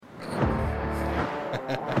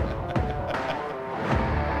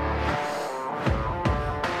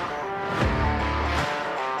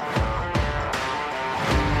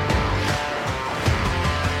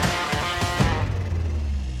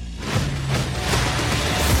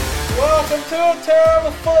Welcome to a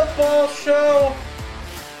terrible football show.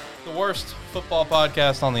 The worst football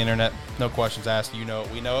podcast on the internet. No questions asked. You know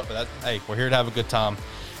it. We know it. But hey, we're here to have a good time.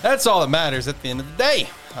 That's all that matters at the end of the day.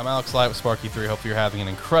 I'm Alex Light with Sparky3. Hope you're having an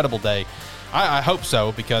incredible day. I hope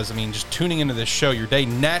so, because, I mean, just tuning into this show, your day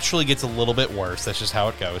naturally gets a little bit worse. That's just how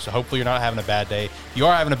it goes. So hopefully you're not having a bad day. If you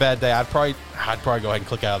are having a bad day, I'd probably go ahead and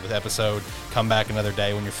click out of the episode, come back another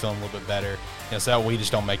day when you're feeling a little bit better. You know, so that we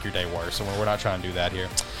just don't make your day worse. So we're not trying to do that here.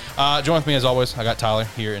 Join with me as always. I got Tyler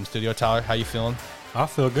here in studio. Tyler, how you feeling? I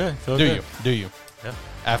feel good. Do you? Yeah.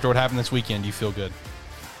 After what happened this weekend, do you feel good?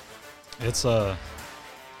 It's a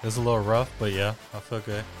little rough, but yeah, I feel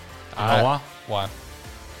good. You know why? Why?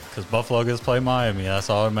 Because Buffalo gets to play Miami. That's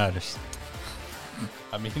all that matters.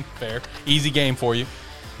 I mean, fair. Easy game for you.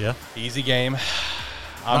 Yeah. Easy game.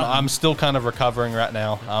 I'm still kind of recovering right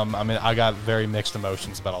now. I mean, I got very mixed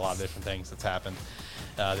emotions about a lot of different things that's happened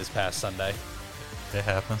this past Sunday. It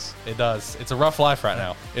happens. It does. It's a rough life right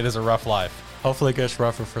now. It is a rough life. Hopefully it gets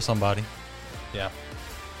rougher for somebody. Yeah.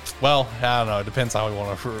 Well, I don't know. It depends how we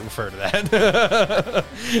want to refer to that.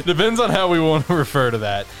 Depends on how we want to refer to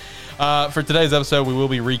that. For today's episode, we will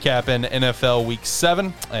be recapping NFL Week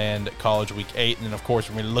 7 and College Week 8. And then, of course,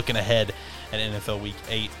 we're going to be looking ahead at NFL Week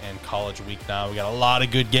 8 and College Week 9. We got a lot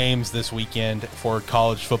of good games this weekend for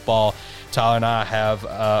college football. Tyler and I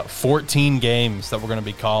have 14 games that we're going to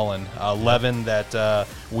be calling, 11 that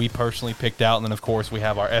we personally picked out. And then, of course, we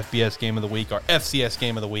have our FBS Game of the Week, our FCS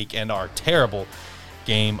Game of the Week, and our terrible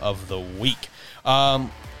Game of the Week.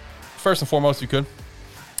 First and foremost, if you could,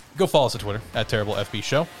 go follow us on Twitter at TerribleFB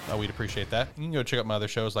Show. We'd appreciate that. You can go check out my other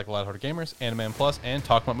shows like Lighthearted Gamers, Anime Plus, and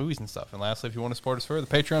talk about movies and stuff. And lastly, if you want to support us further,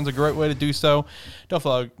 Patreon's a great way to do so. Don't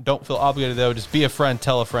feel obligated, though. Just be a friend,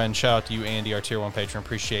 tell a friend. Shout out to you, Andy, our Tier 1 patron.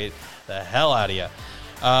 Appreciate the hell out of you.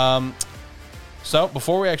 So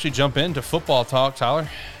before we actually jump into football talk, Tyler,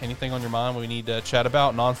 anything on your mind we need to chat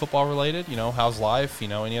about, non-football related? You know, how's life? You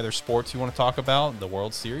know, any other sports you want to talk about? The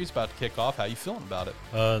World Series about to kick off. How you feeling about it?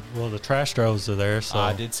 Well, the trash droves are there, so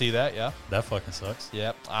I did see that. Yeah, that fucking sucks.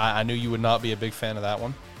 Yep, I knew you would not be a big fan of that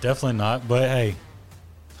one. Definitely not. But hey,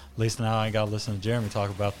 at least now I ain't got to listen to Jeremy talk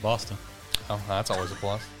about Boston. Oh, that's always a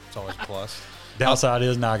plus. It's always a plus. Downside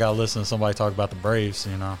is now I got to listen to somebody talk about the Braves.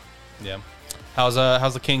 You know. Yeah. How's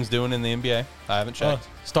the Kings doing in the NBA? I haven't checked.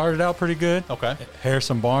 Started out pretty good. Okay.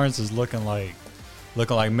 Harrison Barnes is looking like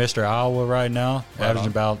Mr. Iowa right now, averaging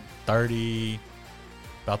about 30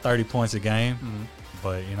 points a game. Mm-hmm.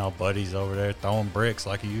 But you know, Buddy's over there throwing bricks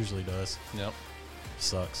like he usually does. Yep.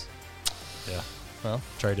 Sucks. Yeah. Well,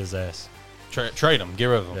 trade his ass. Trade him. Get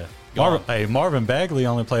rid of him. Yeah. Marvin Bagley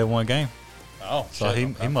only played one game. Oh, so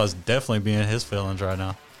he must definitely be in his feelings right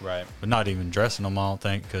now. Right. But not even dressing him, I don't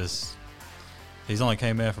think, because he's only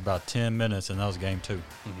came in for about 10 minutes, and that was game 2.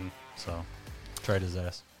 Mm-hmm. So, trade his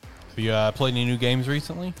ass. Have you played any new games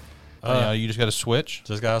recently? You just got to switch?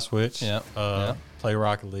 Just got to switch. Yeah. Play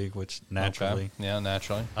Rocket League, which naturally. Okay. Yeah,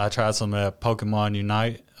 naturally. I tried some Pokemon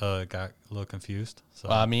Unite. Got a little confused. So.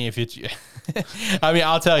 Well, I mean, if it's,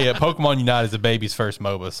 I'll tell you, Pokemon Unite is a baby's first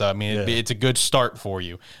MOBA, so I mean, it's a good start for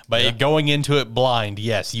you. But going into it blind,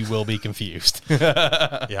 yes, you will be confused.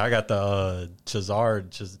 Yeah, I got the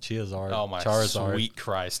Charizard. Oh my Charizard. Sweet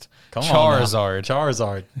Christ! Come Charizard. On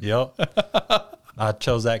Charizard. Yep. I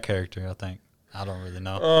chose that character. I think. I don't really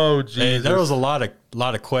know. Oh Jesus! Hey, there was a lot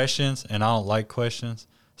of questions, and I don't like questions,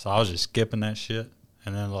 so I was just skipping that shit,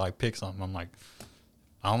 and then pick something. I'm like,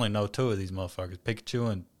 I only know 2 of these motherfuckers, Pikachu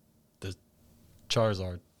and the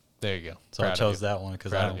Charizard. There you go. So I chose that one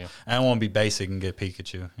because I don't want to be basic and get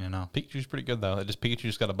Pikachu, you know. Pikachu's pretty good, though. Pikachu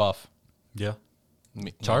just got a buff. Yeah.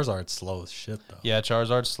 Charizard's slow as shit, though. Yeah,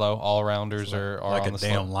 Charizard's slow. All-arounders are like on a the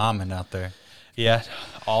damn slow. lineman out there. Yeah,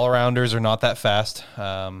 all-arounders are not that fast.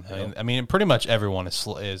 I mean, pretty much everyone is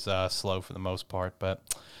slow for the most part. But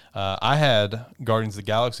I had Guardians of the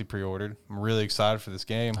Galaxy pre-ordered. I'm really excited for this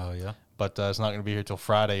game. Oh, yeah. But it's not going to be here till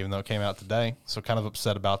Friday, even though it came out today. So kind of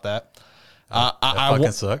upset about that. That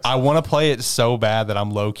fucking sucks. I want to play it so bad that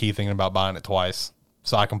I'm low-key thinking about buying it twice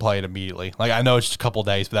so I can play it immediately. Like, I know it's just a couple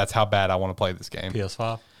days, but that's how bad I want to play this game.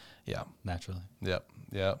 PS5? Yeah. Naturally. Yep.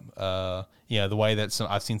 The way that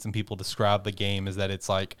I've seen some people describe the game is that it's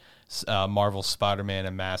like Marvel Spider-Man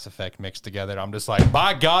and Mass Effect mixed together. I'm just like,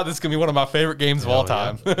 by God, this is going to be one of my favorite games of all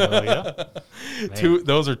time. Yeah.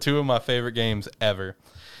 Those are 2 of my favorite games ever.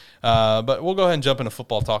 But we'll go ahead and jump into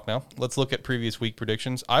football talk now. Let's look at previous week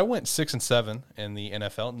predictions. I went 6-7 in the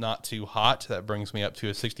NFL, not too hot. That brings me up to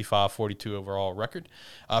a 65-42 overall record.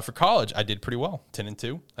 For college, I did pretty well,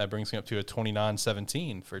 10-2. That brings me up to a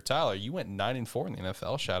 29-17. For Tyler, you went 9-4 in the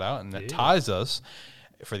NFL. Shout out, and that ties us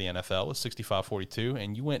for the NFL with 65-42,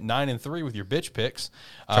 and you went 9-3 with your bitch picks.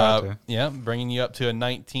 Yeah, bringing you up to a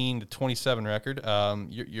 19-27 record.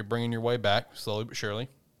 You're bringing your way back slowly but surely.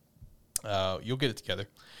 You'll get it together.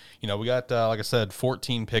 We got, like I said,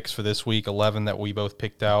 14 picks for this week, 11 that we both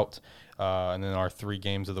picked out, and then our 3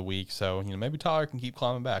 games of the week. So, maybe Tyler can keep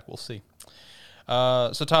climbing back. We'll see.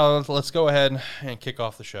 So, Tyler, let's go ahead and kick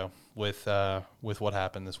off the show with what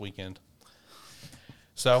happened this weekend.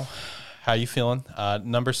 So, how you feeling?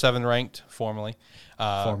 Number 7 ranked, formerly.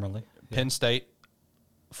 Penn State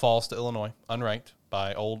falls to Illinois, unranked,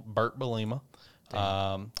 by old Burt Bielema,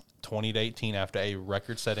 20-18 after a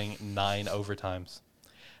record-setting 9 overtimes.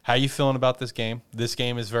 How you feeling about this game? This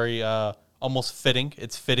game is very almost fitting.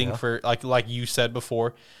 It's fitting for, like you said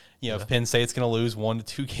before, if Penn State's going to lose 1 to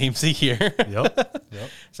 2 games a year. Yep.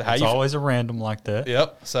 So it's always a random like that.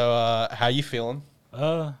 Yep. So how you feeling?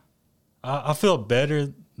 I feel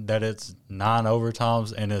better that it's 9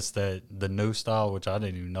 overtimes and it's the new style, which I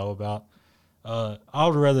didn't even know about. I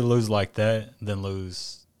would rather lose like that than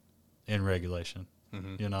lose in regulation.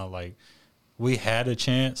 Mm-hmm. We had a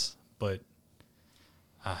chance, but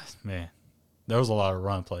man, there was a lot of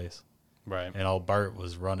run plays. Right. And old Burt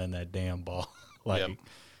was running that damn ball. I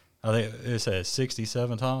think it said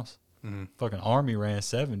 67 times. Mm-hmm. Fucking Army ran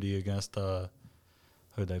 70 against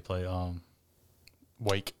who'd they play?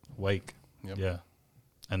 Wake. Yep. Yeah.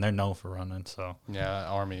 And they're known for running, so. Yeah,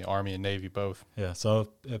 Army and Navy both. Yeah, so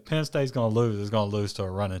if Penn State's going to lose, it's going to lose to a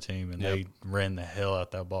running team, and they ran the hell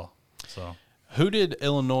out that ball. So. Who did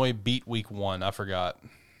Illinois beat week 1? I forgot.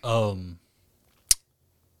 Fuck.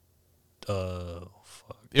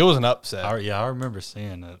 It was an upset. I remember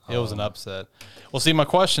seeing it. It was an upset. Well, see, my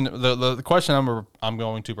question, the question I'm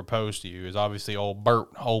going to propose to you is obviously old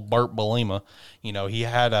Burt Bielema. He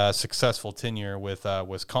had a successful tenure with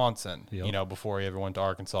Wisconsin. Yep. Before he ever went to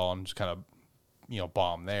Arkansas and just kind of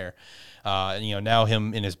bombed there. And now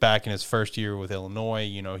him in his first year with Illinois.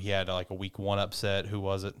 He had like a week 1 upset. Who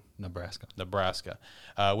was it? Nebraska,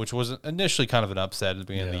 which was initially kind of an upset at the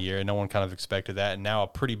beginning of the year. No one kind of expected that, and now a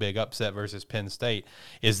pretty big upset versus Penn State.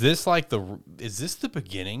 Is this the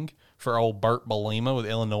beginning for old Burt Bielema with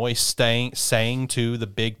Illinois saying to the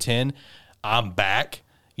Big Ten, "I'm back"?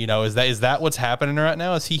 Is that what's happening right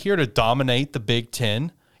now? Is he here to dominate the Big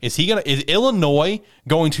Ten? Is Illinois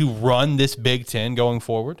going to run this Big Ten going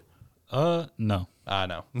forward? No. I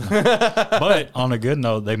know. But on a good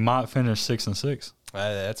note, they might finish 6-6.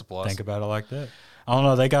 That's a plus. Think about it like that. I don't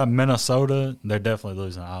know. They got Minnesota. They're definitely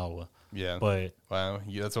losing Iowa. Yeah. But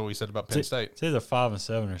that's what we said about Penn State. It's either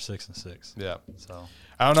 5-7 or 6-6. Yeah. So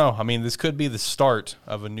I don't know. I mean, this could be the start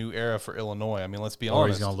of a new era for Illinois. I mean, let's be honest. Or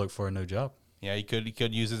he's going to look for a new job. Yeah, he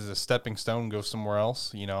could use it as a stepping stone, go somewhere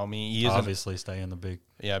else. He is obviously stay in the Big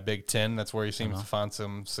Ten. That's where he seems to find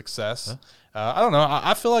some success. I don't know.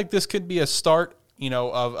 I feel like this could be a start.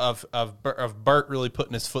 Of Burt really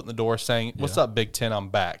putting his foot in the door, saying, "What's up, Big Ten? I'm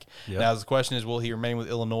back." Yep. Now, the question is, will he remain with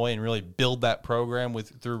Illinois and really build that program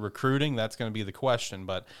through recruiting? That's going to be the question.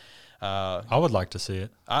 But I would like to see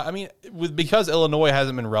it. I mean, because Illinois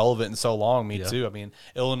hasn't been relevant in so long. Me too. I mean,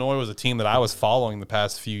 Illinois was a team that I was following the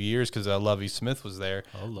past few years because Lovie Smith was there.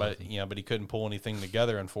 But he couldn't pull anything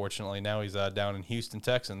together. Unfortunately, now he's down in Houston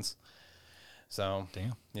Texans. So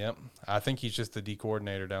damn. Yep. I think he's just the D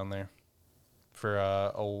coordinator down there. For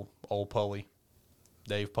old Pulley,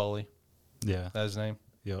 Dave Pulley. Yeah, that's his name.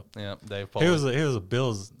 Yep. Yeah, Dave Pulley. He was a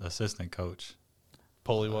Bills assistant coach.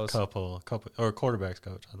 Pulley was couple or quarterbacks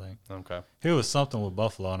coach, I think. Okay. He was something with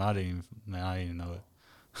Buffalo, and I didn't even know it.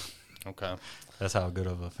 Okay. That's how good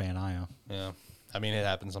of a fan I am. Yeah, I mean it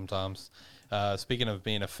happens sometimes. Speaking of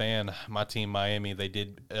being a fan, my team Miami, they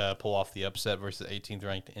did pull off the upset versus 18th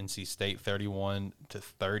ranked NC State,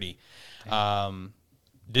 31-30.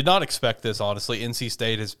 Did not expect this, honestly. NC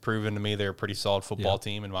State has proven to me they're a pretty solid football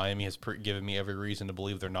team, and Miami has given me every reason to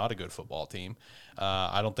believe they're not a good football team.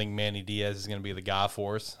 I don't think Manny Diaz is going to be the guy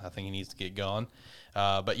for us. I think he needs to get gone.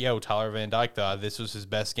 But, Tyler Van Dyke, this was his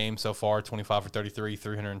best game so far, 25 for 33,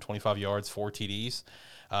 325 yards, 4 TDs.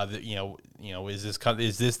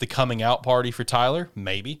 Is this the coming out party for Tyler?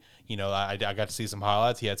 Maybe. I got to see some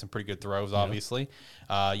highlights. He had some pretty good throws, obviously.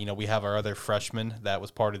 We have our other freshman that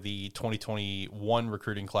was part of the 2021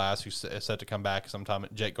 recruiting class who's set to come back sometime,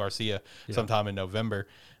 Jake Garcia, sometime in November.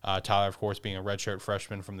 Tyler, of course, being a redshirt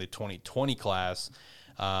freshman from the 2020 class.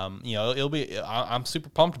 It'll be. I'm super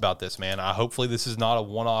pumped about this, man. Hopefully this is not a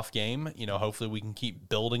one-off game. Hopefully we can keep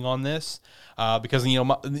building on this because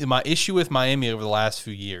my issue with Miami over the last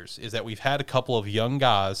few years is that we've had a couple of young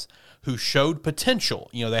guys who showed potential.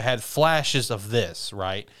 They had flashes of this,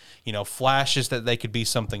 right? Flashes that they could be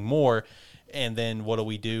something more. And then what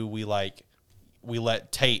do? We we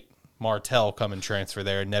let Tate Martell come and transfer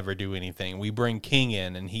there and never do anything. We bring King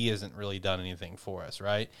in, and he hasn't really done anything for us,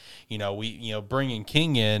 right? Bringing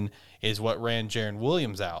King in is what ran Jaron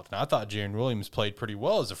Williams out. And I thought Jaron Williams played pretty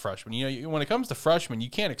well as a freshman. When it comes to freshmen, you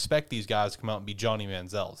can't expect these guys to come out and be Johnny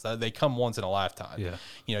Manziels. They come once in a lifetime.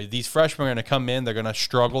 Yeah. These freshmen are going to come in. They're going to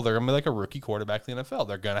struggle. They're going to be like a rookie quarterback in the NFL.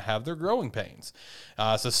 They're going to have their growing pains.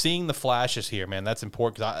 So seeing the flashes here, man, that's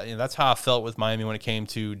important. Because that's how I felt with Miami when it came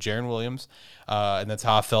to Jaron Williams. And that's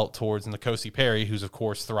how I felt towards N'Kosi Perry, who's, of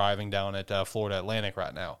course, thriving down at Florida Atlantic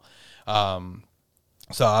right now.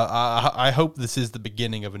 So I hope this is the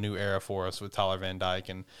beginning of a new era for us with Tyler Van Dyke,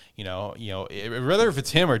 and whether if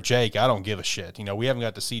it's him or Jake, I don't give a shit. We haven't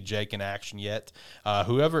got to see Jake in action yet.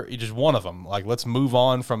 Whoever, just one of them. Like, let's move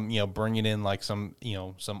on from bringing in like some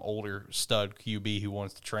older stud QB who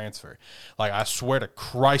wants to transfer. Like, I swear to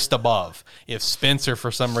Christ above, if Spencer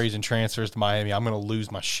for some reason transfers to Miami, I'm gonna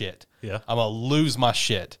lose my shit. Yeah, I'm gonna lose my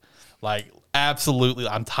shit. Like, absolutely,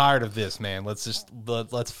 I'm tired of this, man. Let's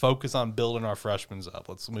focus on building our freshmen up.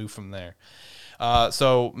 Let's move from there.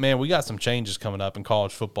 So, man, we got some changes coming up in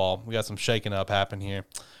college football. We got some shaking up happening here.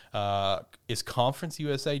 Is Conference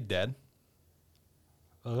USA dead?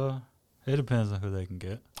 It depends on who they can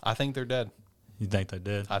get. I think they're dead. You think they're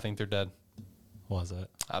dead? I think they're dead. Why is that?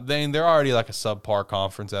 They're already like a subpar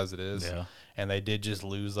conference as it is. Yeah. And they did just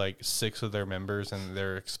lose like 6 of their members, and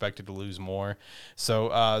they're expected to lose more.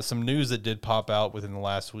 So some news that did pop out within the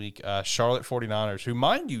last week, Charlotte 49ers, who,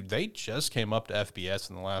 mind you, they just came up to FBS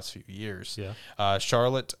in the last few years. Yeah.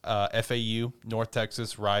 Charlotte, FAU, North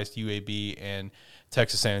Texas, Rice, UAB, and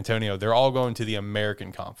Texas San Antonio, they're all going to the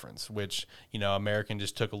American Conference, which, American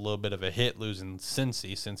just took a little bit of a hit losing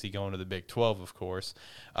Cincy going to the Big 12, of course.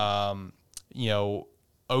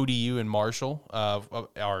 ODU and Marshall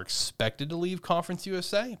are expected to leave Conference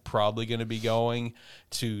USA, probably going to be going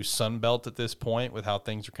to Sun Belt at this point with how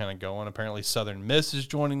things are kind of going. Apparently Southern Miss is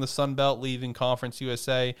joining the Sun Belt, leaving Conference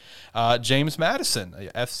USA. James Madison, a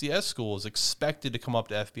FCS school, is expected to come up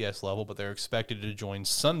to FBS level, but they're expected to join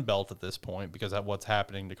Sun Belt at this point because of what's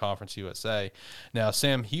happening to Conference USA. Now,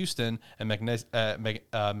 Sam Houston and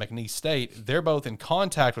McNeese State, they're both in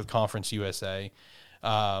contact with Conference USA.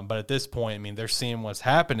 But at this point, I mean, they're seeing what's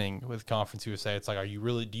happening with Conference USA. It's like, do you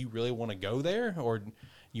really want to go there, or do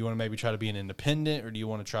you want to maybe try to be an independent, or do you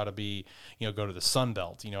want to try to be, go to the Sun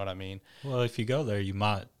Belt? You know what I mean? Well, if you go there, you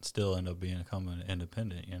might still end up becoming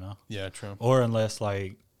independent. Yeah, true. Or unless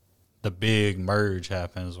like the big merge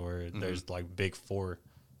happens where there's like Big 4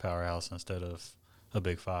 powerhouse instead of a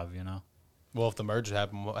Big 5. Well, if the merge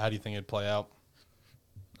happened, how do you think it'd play out?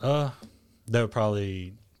 They would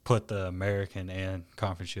probably put the American and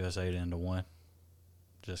Conference USA into one,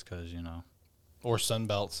 just because Or Sun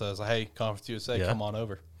Belt says, "Hey, Conference USA, come on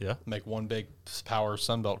over." Yeah, make one big power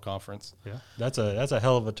Sun Belt conference. Yeah, that's a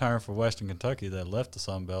hell of a turn for Western Kentucky that left the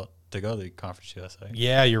Sun Belt to go to the Conference USA.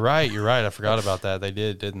 Yeah, you're right. I forgot about that. They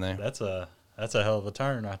did, didn't they? That's a hell of a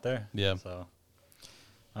turn right there. Yeah. So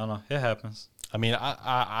I don't know. It happens. I mean,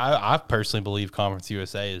 I personally believe Conference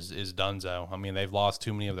USA is donezo. I mean, they've lost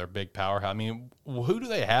too many of their big power. I mean, who do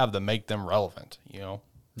they have to make them relevant? No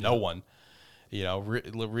one.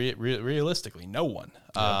 Realistically, no one.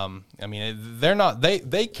 Yeah. I mean, they're not.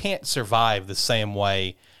 They can't survive the same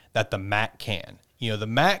way that the MAC can. The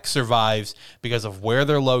MAC survives because of where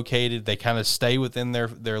they're located. They kind of stay within their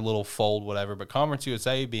little fold, whatever. But Conference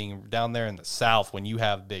USA being down there in the South, when you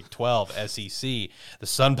have Big 12, SEC, the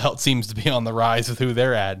Sun Belt seems to be on the rise with who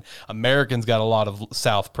they're at. Americans got a lot of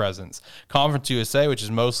South presence. Conference USA, which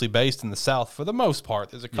is mostly based in the South for the most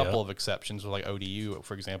part. There's a couple of exceptions, like ODU,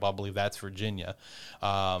 for example. I believe that's Virginia.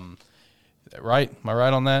 Right? Am I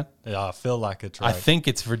right on that? Yeah, I feel like it's right. I think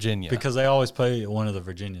it's Virginia. Because they always play one of the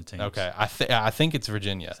Virginia teams. Okay. I think it's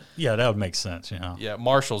Virginia. Yeah, that would make sense, Yeah,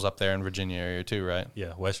 Marshall's up there in Virginia area too, right?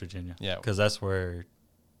 Yeah, West Virginia. Yeah. Because that's where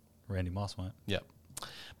Randy Moss went. Yep.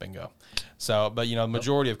 Bingo. So, but the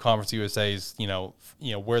majority of Conference USA's,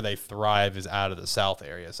 where they thrive is out of the South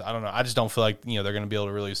area. So I don't know. I just don't feel like they're going to be able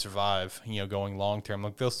to really survive. Going long term.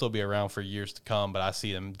 Like, they'll still be around for years to come, but I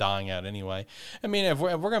see them dying out anyway. I mean, if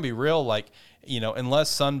we're going to be real, like, unless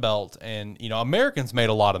Sun Belt and Americans made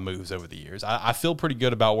a lot of moves over the years, I feel pretty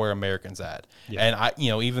good about where Americans at. Yeah. And I,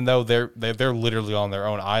 even though they're literally on their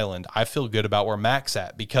own island, I feel good about where Mac's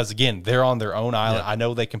at because again, they're on their own island. Yeah. I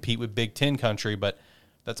know they compete with Big Ten country, but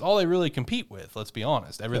that's all they really compete with, let's be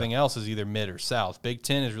honest. Everything else is either mid or south. Big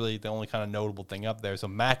Ten is really the only kind of notable thing up there. So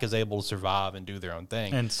MAC is able to survive and do their own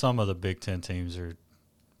thing. And some of the Big Ten teams are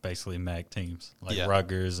basically MAC teams, like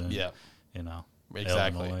Rutgers and,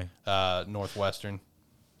 exactly. Illinois. Northwestern.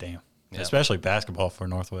 Damn. Yep. Especially basketball for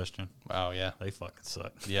Northwestern. Oh, yeah. They fucking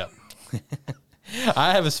suck. Yeah.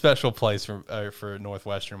 I have a special place for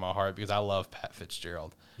Northwestern in my heart because I love Pat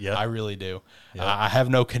Fitzgerald. Yeah, I really do. Yep. I have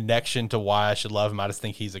no connection to why I should love him. I just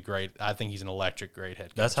think he's I think he's an electric, great head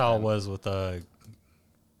coach. That's how it was with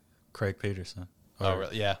Craig Peterson. Oh,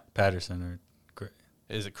 really? Yeah. Patterson or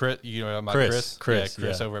is it Chris? You know about Chris?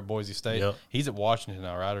 Chris over at Boise State. Yep. He's at Washington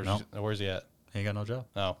now, right? Or nope. Where's he at? He ain't got no job.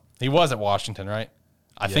 No, he was at Washington, right?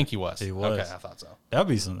 I think he was. He was. Okay, I thought so. That'd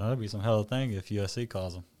be some hell of a thing if USC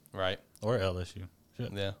calls him. Right. Or LSU.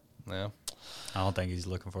 Shit. Yeah. Yeah. I don't think he's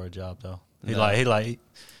looking for a job though. He No.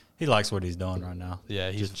 he likes what he's doing right now.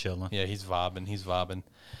 Yeah, he's just chilling. Yeah, he's vibing.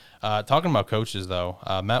 Talking about coaches though,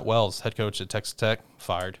 Matt Wells, head coach at Texas Tech,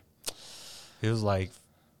 fired. He was like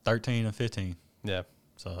 13 and 15. Yeah.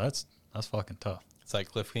 So that's fucking tough. It's like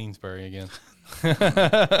Cliff Kingsbury again.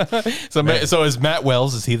 So is Matt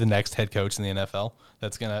Wells? Is he the next head coach in the NFL?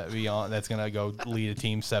 That's gonna go lead a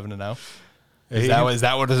team 7-0. Is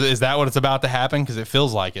that what it's about to happen? Because it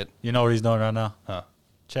feels like it. You know what he's doing right now? Huh?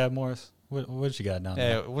 Chad Morris. What you got down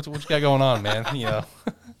there? Hey, what you got going on, man? You know,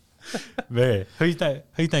 Man, who you think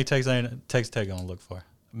Texas Tech gonna look for?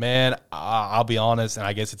 Man, I'll be honest, and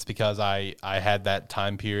I guess it's because I had that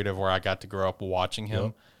time period of where I got to grow up watching him.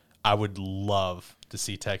 Yep. I would love to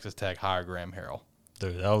see Texas Tech hire Graham Harrell.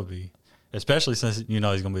 Dude, that would be, especially since he's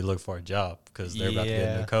gonna be looking for a job because they're about to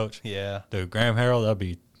get a new coach. Yeah, dude, Graham Harrell,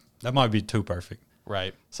 that might be too perfect.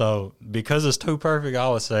 Right. So because it's too perfect, I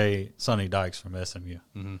would say Sonny Dykes from SMU.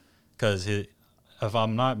 Because if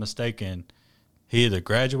I'm not mistaken, he either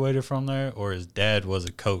graduated from there or his dad was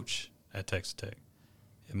a coach at Texas Tech.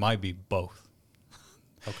 It might be both.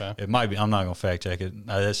 Okay. It might be. I'm not gonna fact check it.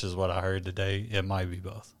 That's just what I heard today. It might be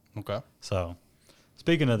both. Okay. So,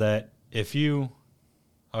 speaking of that,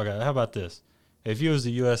 how about this? If you was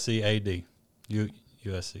the USC AD,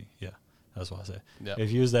 USC, yeah, that's what I said. Yep.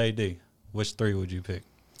 If you was the AD, which three would you pick?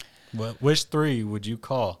 Which three would you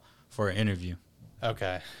call for an interview?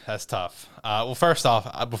 Okay, that's tough. Well, first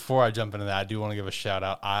off, before I jump into that, I do want to give a shout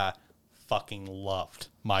out. I fucking loved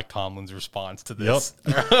Mike Tomlin's response to this.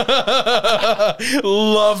 Yep.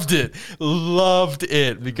 Loved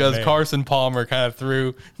it because Carson Palmer kind of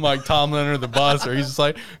threw Mike Tomlin under the bus, or he's just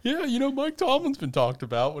like, yeah, Mike Tomlin's been talked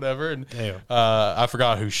about, whatever. And I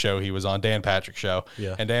forgot whose show he was on, Dan Patrick's show.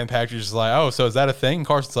 Yeah. And Dan Patrick's just like, oh, so is that a thing? And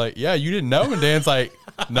Carson's like, yeah, you didn't know. And Dan's like,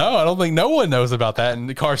 no, I don't think no one knows about that.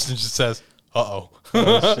 And Carson just says, uh-oh.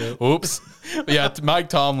 Oops. Yeah, Mike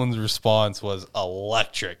Tomlin's response was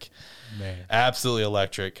electric. Man. Absolutely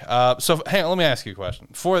electric. So, hang on, let me ask you a question.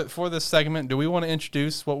 For this segment, do we want to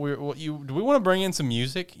introduce do we want to bring in some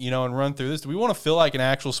music, and run through this? Do we want to feel like an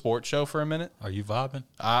actual sports show for a minute? Are you vibing?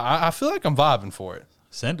 I feel like I'm vibing for it.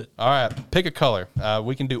 Send it. All right, pick a color.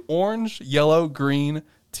 We can do orange, yellow, green,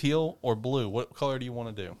 teal, or blue. What color do you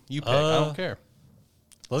want to do? You pick. I don't care.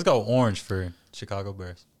 Let's go orange for Chicago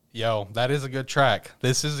Bears. Yo, that is a good track.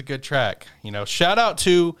 This is a good track. Shout out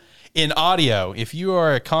to In Audio. If you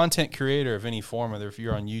are a content creator of any form, whether if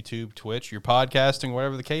you're on YouTube, Twitch, you're podcasting,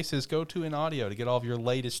 whatever the case is, go to In Audio to get all of your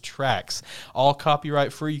latest tracks. All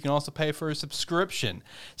copyright free. You can also pay for a subscription,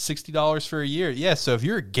 $60 for a year. Yeah, so if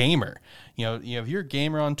you're a gamer, if you're a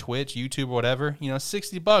gamer on Twitch, YouTube, or whatever,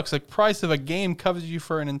 $60. The price of a game covers you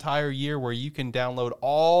for an entire year where you can download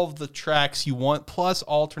all the tracks you want, plus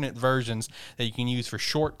alternate versions that you can use for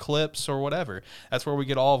short clips or whatever. That's where we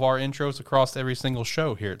get all of our intros across every single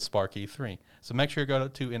show here at Spark E3. So make sure you go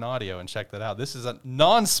to In Audio and check that out. This is a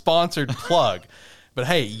non-sponsored plug, but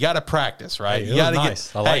hey, you got to practice, right? Hey, it was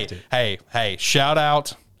nice. I liked it. Hey, shout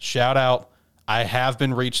out. I have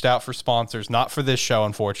been reached out for sponsors, not for this show,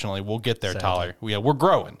 unfortunately. We'll get there, Tyler. We're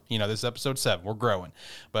growing. This is episode 7. We're growing.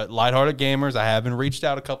 But Lighthearted Gamers, I have been reached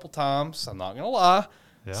out a couple times. I'm not going to lie.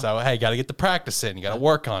 Yeah. So, hey, got to get the practice in. You got to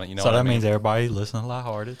work on it. So that means everybody listening to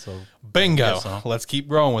Lighthearted. So bingo. Let's keep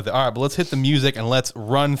growing with it. All right, but let's hit the music and let's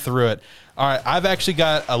run through it. All right, I've actually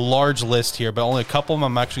got a large list here, but only a couple of them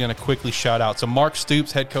I'm actually going to quickly shout out. So Mark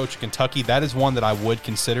Stoops, head coach of Kentucky, that is one that I would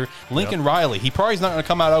consider. Lincoln Riley, he probably is not going to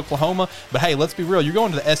come out of Oklahoma, but hey, let's be real. You're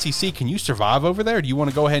going to the SEC. Can you survive over there? Do you want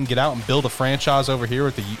to go ahead and get out and build a franchise over here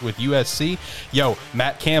with USC? Yo,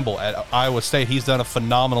 Matt Campbell at Iowa State, he's done a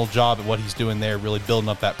phenomenal job at what he's doing there, really building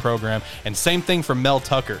up that program. And same thing for Mel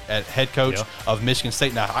Tucker at head coach of Michigan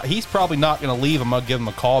State. Now, he's probably not going to leave. I'm going to give him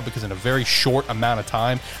a call because in a very short amount of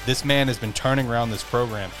time, this man has been turning around this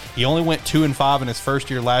program. He only went 2-5 in his first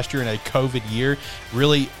year last year in a COVID year.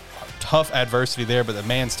 Really tough adversity there, but the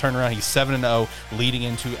man's turned around. He's 7-0 leading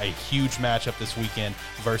into a huge matchup this weekend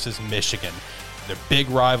versus Michigan. They're big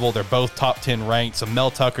rival. They're both top 10 ranked. So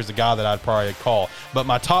Mel Tucker's a guy that I'd probably call. But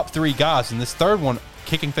my top 3 guys, and this third one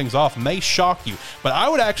kicking things off may shock you, but I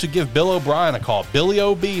would actually give Bill O'Brien a call. Billy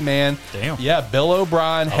O.B., man. Damn. Yeah, Bill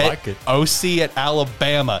O'Brien, like it. OC at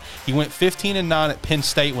Alabama. He went 15-9 at Penn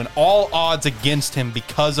State when all odds against him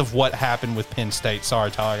because of what happened with Penn State.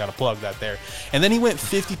 Sorry, Tyler, I got to plug that there. And then he went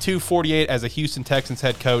 52-48 as a Houston Texans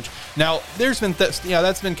head coach. Now, there's been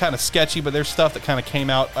that's been kind of sketchy, but there's stuff that kind of came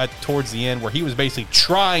out towards the end where he was basically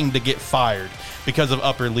trying to get fired because of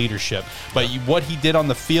upper leadership. But what he did on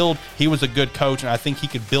the field, he was a good coach, and I think he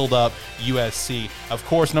could build up USC. Of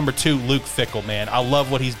course, number 2, Luke Fickell, man. I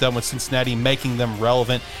love what he's done with Cincinnati, making them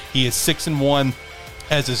relevant. He is 6-1.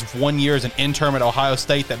 As his 1 year as an intern at Ohio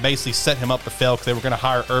State that basically set him up to fail because they were going to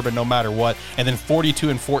hire Urban no matter what. And then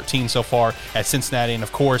 42-14 so far at Cincinnati. And,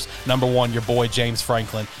 of course, number 1, your boy James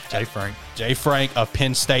Franklin. Jay Frank of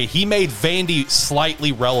Penn State. He made Vandy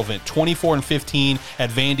slightly relevant. 24-15 at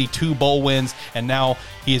Vandy, 2 bowl wins. And now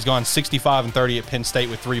he has gone 65-30 at Penn State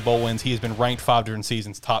with 3 bowl wins. He has been ranked 5 different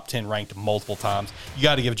seasons, top 10 ranked multiple times. You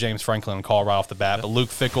got to give James Franklin a call right off the bat. But Luke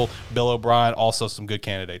Fickell, Bill O'Brien, also some good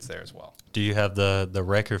candidates there as well. Do you have the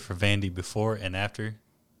record for Vandy before and after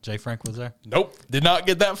Jay Frank was there? Nope. Did not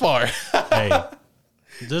get that far. Hey,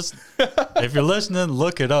 just if you're listening,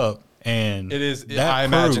 look it up. And it is. I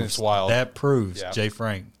imagine it's wild. That proves Jay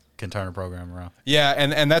Frank can turn a program around. Yeah,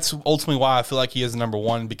 and that's ultimately why I feel like he is number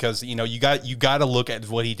 1 because you got to look at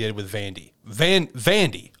what he did with Vandy.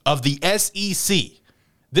 Vandy of the SEC.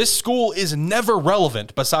 This school is never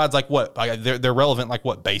relevant besides what? They're relevant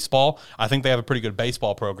baseball. I think they have a pretty good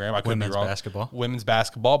baseball program. I could be wrong. Women's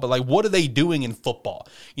basketball. But what are they doing in football?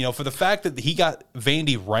 For the fact that he got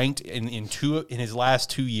Vandy ranked in his last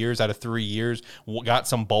 2 years out of 3 years, got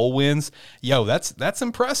some bowl wins. That's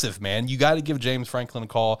impressive, man. You got to give James Franklin a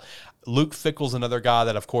call. Luke Fickell's another guy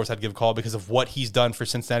that, of course, I'd give a call because of what he's done for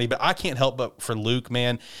Cincinnati. But I can't help but for Luke,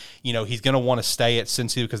 man. He's going to want to stay at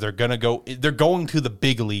Cincy because they're going to the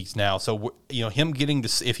big leagues now. So, him getting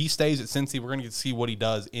to, if he stays at Cincy, we're going to get to see what he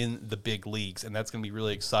does in the big leagues, and that's going to be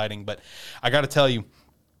really exciting. But I got to tell you,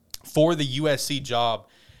 for the USC job,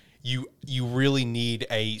 you really need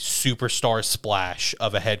a superstar splash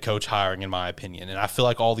of a head coach hiring, in my opinion. And I feel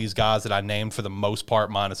like all these guys that I named, for the most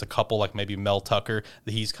part, minus a couple, like maybe Mel Tucker,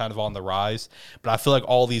 that he's kind of on the rise. But I feel like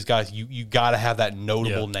all these guys, you got to have that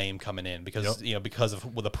notable name coming in because because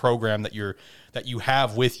of the program that you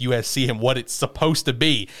have with USC and what it's supposed to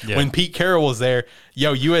be. Yeah. When Pete Carroll was there,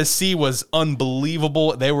 USC was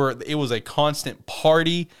unbelievable. It was a constant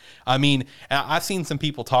party. I mean, I've seen some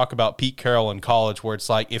people talk about Pete Carroll in college where it's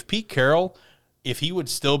like, if Pete Carroll, if he would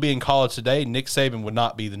still be in college today, Nick Saban would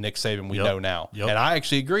not be the Nick Saban we know now. And I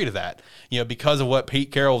actually agree to that, because of what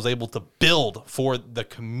Pete Carroll was able to build for the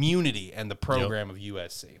community and the program of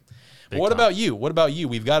USC. What about you?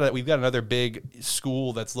 We've got another big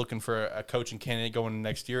school that's looking for a coaching candidate going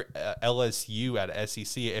next year, LSU at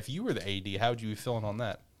SEC. If you were the AD, how would you be feeling on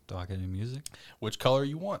that? Do I get any music? Which color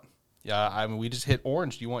you want? Yeah, I mean, we just hit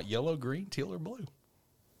orange. Do you want yellow, green, teal, or blue?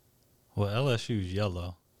 Well, LSU's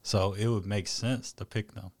yellow, so it would make sense to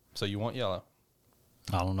pick them. So you want yellow?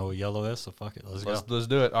 I don't know what yellow is, so fuck it. Let's go. Let's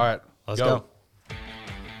do it. All right, let's go.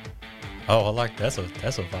 Oh, I like that's a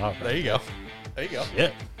vibe. There you go. There you go.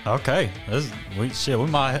 Yeah. Okay. We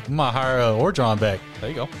might hire Ordron back. There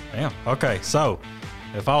you go. Damn. Okay. So,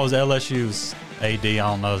 if I was LSU's AD, I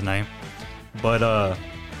don't know his name, but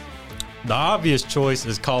the obvious choice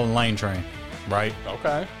is Colin Lane Train, right?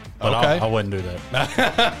 Okay. But I wouldn't do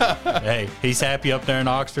that. Hey, he's happy up there in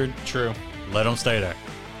Oxford. True. Let him stay there.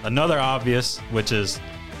 Another obvious, which is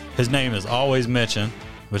his name is always mentioned,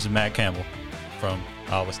 which is Matt Campbell from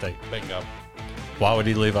Iowa State. Bingo. Why would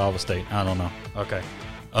he leave Iowa State? I don't know. Okay.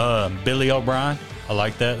 Billy O'Brien. I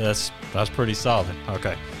like that. That's pretty solid.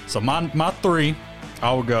 Okay. So my 3,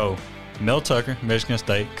 I would go Mel Tucker, Michigan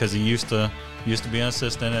State, because he used to be an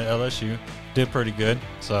assistant at LSU. Did pretty good.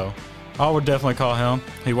 So I would definitely call him.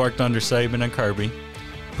 He worked under Saban and Kirby.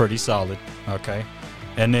 Pretty solid. Okay.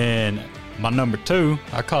 And then my number 2,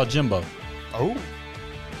 I call Jimbo. Oh.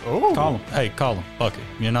 Call him. Hey, call him. Fuck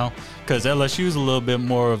it. Because LSU's a little bit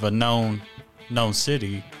more of a known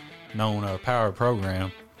city, known power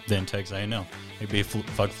program than Texas A&M. It'd be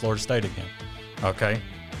fuck Florida State again. Okay.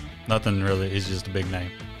 Nothing really. It's just a big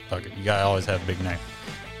name. Fuck it. You gotta always have a big name.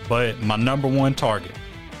 But my number 1 target,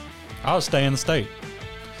 I'll stay in the state.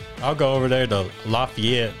 I'll go over there to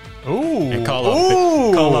Lafayette. Ooh. And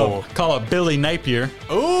call up Billy Napier.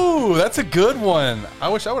 Ooh, that's a good one. I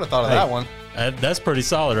wish I would have thought of that one. That's pretty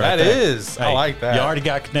solid right there. That is. I like that. You already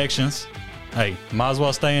got connections. Hey, might as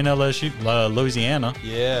well stay in LSU, Louisiana.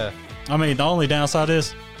 Yeah. I mean, the only downside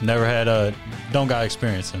is don't got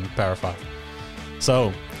experience in Power 5.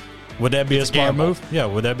 So, would that be a smart move? Yeah,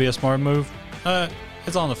 would that be a smart move?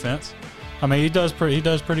 it's on the fence. I mean, he does pretty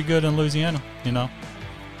good in Louisiana. You know,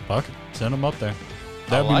 fuck it, send him up there.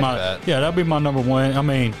 That'd be that. Yeah, that'd be my number one. I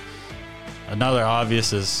mean, another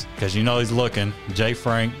obvious is because he's looking Jay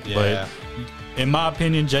Frank, but in my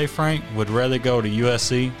opinion, Jay Frank would rather go to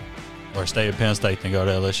USC or stay at Penn State than go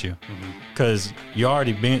to LSU because you're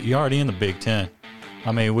already in the Big Ten.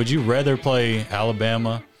 I mean, would you rather play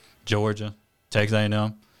Alabama, Georgia, Texas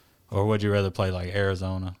A&M, or would you rather play like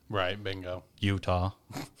Arizona? Right, bingo. Utah,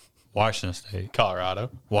 Washington State, Colorado,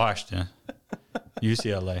 Washington,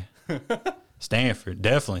 UCLA, Stanford,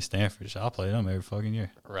 definitely Stanford. I'll play them every fucking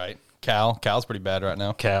year. Right. Cal's pretty bad right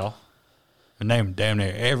now. Cal. I named damn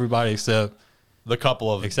near everybody except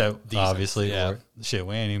decent, obviously. Yeah. Shit,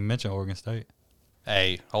 we ain't even mentioned Oregon State.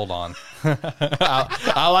 Hey, hold on.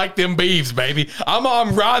 I like them Beavs, baby.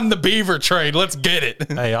 I'm riding the Beaver trade. Let's get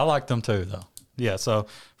it. Hey, I like them too, though. Yeah, so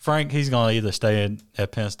Frank, he's going to either stay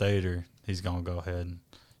at Penn State or he's going to go ahead and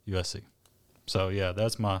USC. So, yeah,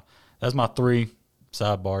 that's my 3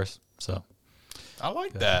 sidebars. So I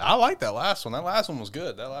like that. I like that last one. That last one was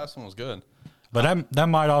good. But that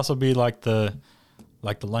might also be like the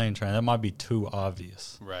lane train. That might be too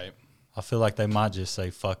obvious. Right. I feel like they might just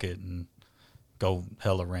say fuck it and go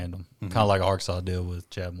hella random. Kind of like Arkansas did with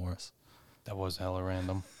Chad Morris. That was hella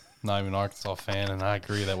random. Not even an Arkansas fan, and I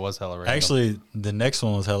agree that was hella random. Actually, the next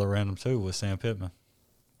one was hella random too with Sam Pittman.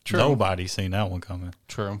 True. Nobody seen that one coming.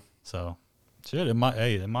 True. So, shit, it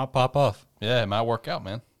might pop off. Yeah, it might work out,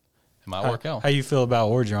 man. It might work out. How you feel about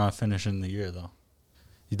Orgeron finishing the year, though?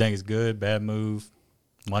 You think it's good, bad move,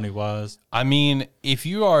 money-wise? I mean, if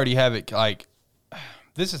you already have it, like,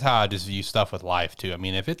 this is how I just view stuff with life, too. I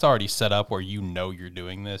mean, if it's already set up where you're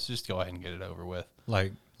doing this, just go ahead and get it over with.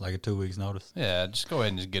 Like a 2 weeks notice? Yeah, just go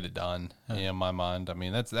ahead and just get it done. Yeah. In my mind. I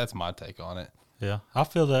mean, that's my take on it. Yeah, I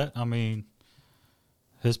feel that. I mean,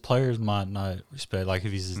 his players might not respect, like,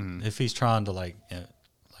 if he's trying to, like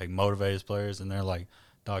motivate his players, and they're like,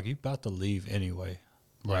 dog, you about to leave anyway.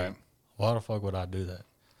 Right. Like, why the fuck would I do that?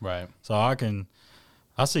 Right. So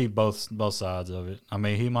I see both sides of it. I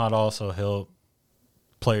mean, he might also help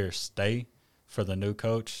players stay for the new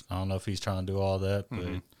coach. I don't know if he's trying to do all that,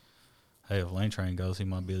 but hey, if Lane Train goes, he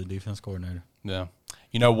might be the defense coordinator. Yeah.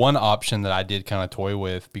 One option that I did kind of toy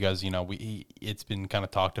with because, it's been kind of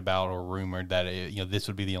talked about or rumored that, this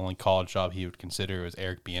would be the only college job he would consider was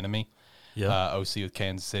Eric Bieniemy. Yeah, OC with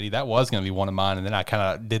Kansas City. That was going to be one of mine, and then I kind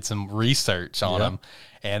of did some research on him,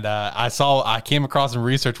 and I came across some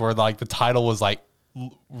research where like the title was like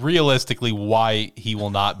realistically why he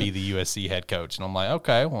will not be the USC head coach, and I'm like,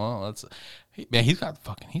 okay, well, he's got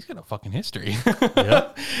a fucking history.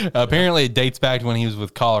 Apparently, it dates back to when he was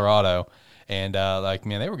with Colorado. And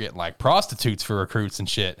they were getting like prostitutes for recruits and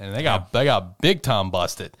shit, and they got big time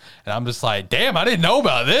busted. And I'm just like, damn, I didn't know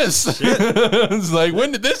about this. It's like,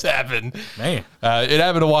 when did this happen? Man, it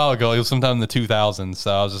happened a while ago. It was sometime in the 2000s.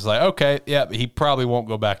 So I was just like, okay, yeah, he probably won't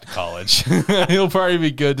go back to college. He'll probably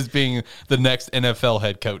be good as being the next NFL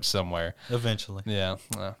head coach somewhere eventually. Yeah,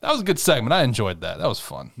 that was a good segment. I enjoyed that. That was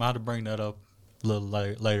fun. Might have to bring that up a little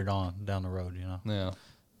later on down the road. Yeah,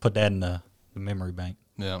 put that in the memory bank.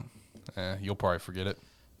 Yeah. You'll probably forget it.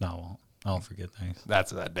 No, I won't. I don't forget things.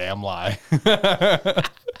 That's that damn lie. All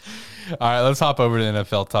right, let's hop over to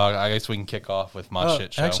NFL talk. I guess we can kick off with my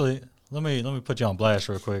shit show. Actually, let me put you on blast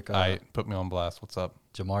real quick. All right, put me on blast. What's up?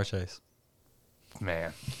 Jamar Chase.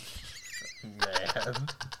 Man.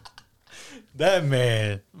 That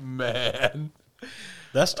man.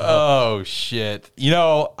 That's tough. Oh, shit.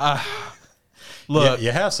 Look,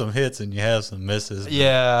 you have some hits and you have some misses.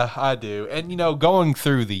 Yeah, I do. And, going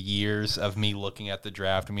through the years of me looking at the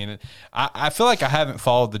draft, I mean, I feel like I haven't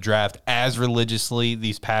followed the draft as religiously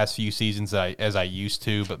these past few seasons as I used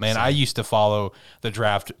to. But, man, I used to follow the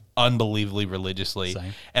draft unbelievably religiously.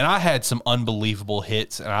 Same. And I had some unbelievable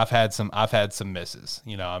hits, and I've had some misses.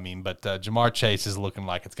 But Jamar Chase is looking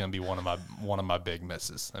like it's going to be one of my big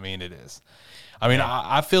misses. I mean, it is. I mean,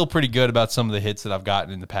 I feel pretty good about some of the hits that I've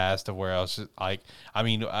gotten in the past of where I was just like,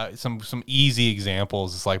 some easy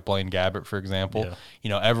examples. It's like Blaine Gabbert, for example.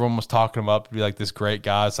 Yeah. Everyone was talking him up to be like this great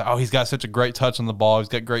guy. It's like, oh, he's got such a great touch on the ball. He's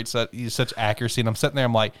got such accuracy. And I'm sitting there,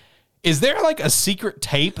 I'm like, is there like a secret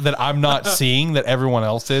tape that I'm not seeing that everyone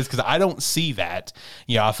else is? Because I don't see that.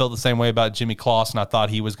 I felt the same way about Jimmy Clausen. I thought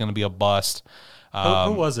he was going to be a bust.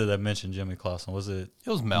 Who was it that mentioned Jimmy Clausen? It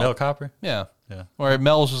was Mel. Mel Copper? Yeah. Where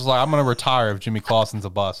Mel was just like, I'm going to retire if Jimmy Clausen's a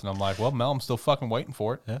bust. And I'm like, well, Mel, I'm still fucking waiting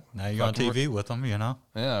for it. Yeah. Now you're on TV with him, Yeah,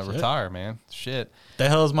 shit. Retire, man. Shit. The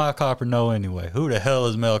hell does Mel Copper know anyway? Who the hell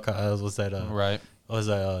is Mel Copper? Was that right? Was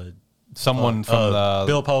that someone from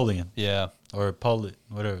Bill Polian? Yeah. or Polit,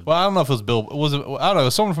 whatever. Well, I don't know if it was Bill. Was it? I don't know. It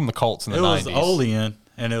was someone from the Colts in the 90s. It was Olean,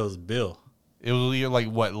 and it was Bill. It was either like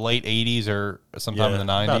what, late 80s or sometime in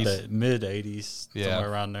the 90s? About the mid 80s,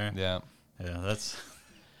 somewhere around there. Yeah. Yeah, that's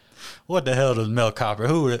what the hell does Mel Copper?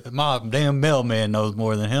 My damn mailman knows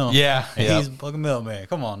more than him. Yeah. And he's a fucking mailman.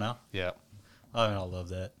 Come on now. Yeah. I mean, I love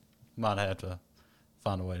that. Might have to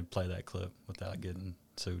find a way to play that clip without getting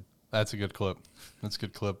sued. That's a good clip. That's a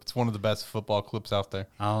good clip. It's one of the best football clips out there.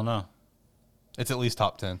 I don't know. It's at least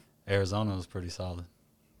top 10. Arizona was pretty solid.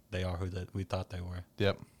 They are who that we thought they were.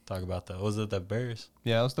 Yep. Talk about that. Was it the Bears?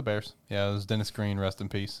 Yeah, it was the Bears. Yeah, it was Dennis Green. Rest in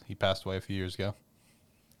peace. He passed away a few years ago.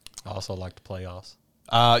 I also like the playoffs.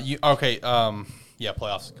 Yeah,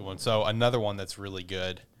 playoffs is a good one. So another one that's really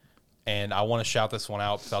good, and I want to shout this one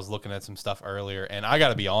out because I was looking at some stuff earlier, and I got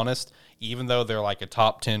to be honest, even though they're like a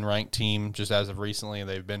top 10 ranked team just as of recently and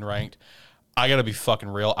they've been ranked, I got to be fucking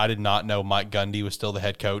real. I did not know Mike Gundy was still the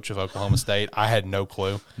head coach of Oklahoma State. I had no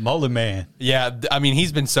clue. Mullet man. Yeah, I mean,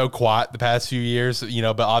 he's been so quiet the past few years,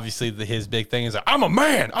 but obviously his big thing is like, I'm a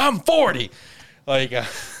man. I'm 40. Like,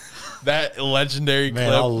 that legendary man,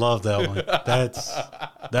 clip. I love that one.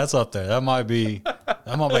 That's up there. That might be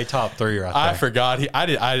top 3 right there. I forgot.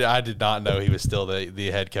 I did not know he was still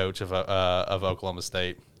the head coach of Oklahoma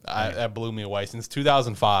State. That blew me away. Since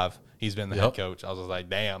 2005, he's been the head coach. I was like,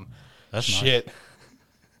 damn. That's shit. Nice.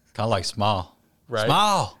 Kind of like Smile. Right?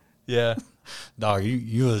 Smile. Yeah. Dog,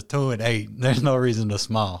 you was 2-8. There's no reason to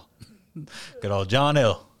smile. Good old John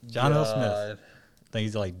L. Smith. I think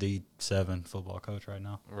he's like D7 football coach right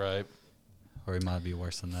now. Right. Or he might be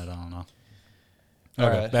worse than that. I don't know. All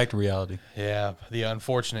Okay, right. Back to reality. Yeah, the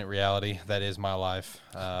unfortunate reality that is my life,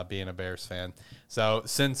 being a Bears fan. So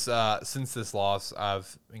since this loss,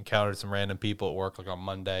 I've encountered some random people at work, like on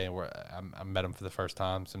Monday, and I met them for the first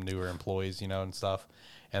time, some newer employees, and stuff.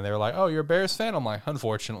 And they were like, "Oh, you're a Bears fan?" I'm like,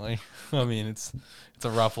 "Unfortunately, I mean it's a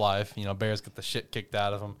rough life. Bears get the shit kicked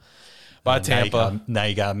out of them by Tampa. Now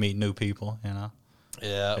you got to meet new people.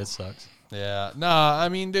 Yeah, it sucks. Yeah, nah. I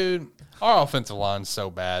mean, dude, our offensive line's so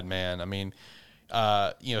bad, man. I mean,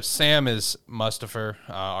 Sam is Mustafa,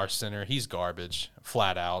 our center. He's garbage,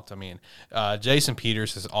 flat out. I mean, Jason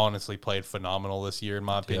Peters has honestly played phenomenal this year, in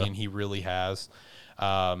my opinion. He really has.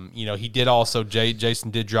 He did also. Jason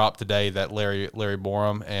did drop today that Larry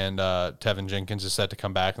Borum and Tevin Jenkins is set to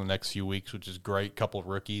come back in the next few weeks, which is great. Couple of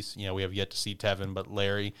rookies. We have yet to see Tevin, but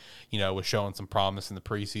Larry, was showing some promise in the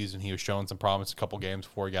preseason. He was showing some promise a couple games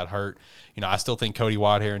before he got hurt. I still think Cody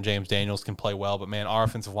Whitehair and James Daniels can play well, but man, our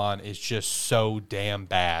offensive line is just so damn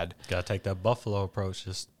bad. Got to take that Buffalo approach.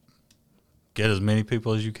 Just get as many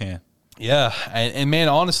people as you can. Yeah, and man,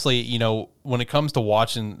 honestly, when it comes to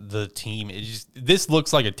watching the team, this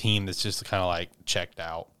looks like a team that's just kind of like checked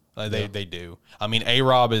out. They do. I mean,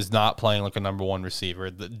 A-Rob is not playing like a number one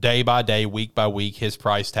receiver. Day by day, week by week, his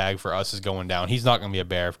price tag for us is going down. He's not going to be a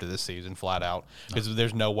Bear after this season, flat out, because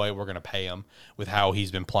there's no way we're going to pay him with how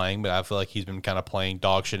he's been playing. But I feel like he's been kind of playing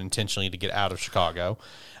dog shit intentionally to get out of Chicago.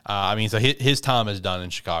 So his time is done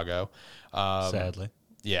in Chicago. Sadly.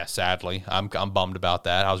 Yeah, sadly. I'm bummed about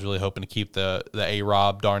that. I was really hoping to keep the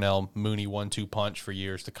A-Rob, Darnell, Mooney 1-2 punch for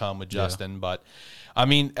years to come with Justin. But, I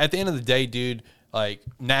mean, at the end of the day, dude, like,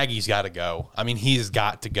 Nagy's got to go. I mean, he's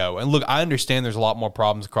got to go. And, look, I understand there's a lot more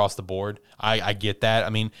problems across the board. I get that.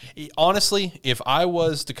 I mean, honestly, if I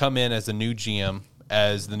was to come in as the new GM,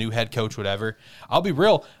 as the new head coach, whatever, I'll be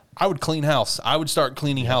real, I would clean house. I would start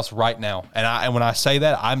cleaning house right now. And when I say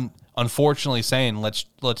that, I'm unfortunately saying let's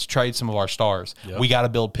trade some of our stars. Yep. We got to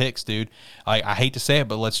build picks, dude. I hate to say it,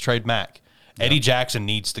 but let's trade Mac. Yep. Eddie Jackson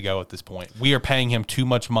needs to go at this point. We are paying him too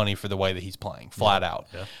much money for the way that he's playing, flat out.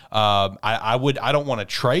 Yep. I don't want to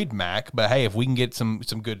trade Mac, but hey, if we can get some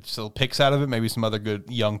good picks out of it, maybe some other good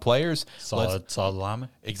young players, solid lineman.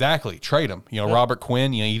 Exactly, trade him. Robert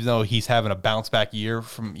Quinn. Even though he's having a bounce back year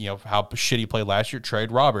from how shit he played last year,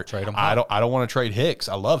 trade Robert. Trade him. I don't want to trade Hicks.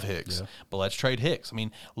 I love Hicks, but let's trade Hicks. I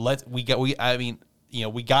mean, we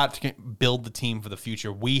got to build the team for the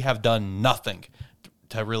future. We have done nothing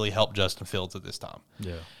to really help Justin Fields at this time.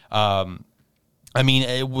 Yeah.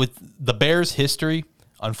 With the Bears' history,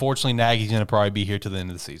 unfortunately, Nagy's going to probably be here to the end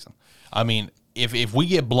of the season. I mean, if we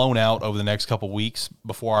get blown out over the next couple weeks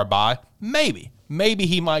before our bye, maybe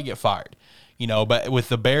he might get fired. But with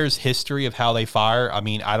the Bears' history of how they fire, I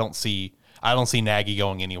mean, I don't see Nagy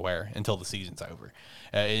going anywhere until the season's over.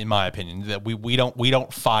 In my opinion, that we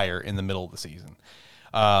don't fire in the middle of the season.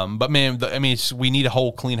 But man, we need a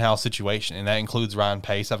whole clean house situation, and that includes Ryan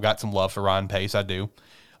Pace. I've got some love for Ryan Pace. I do.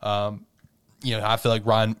 I feel like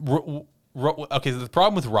Ryan. Okay, the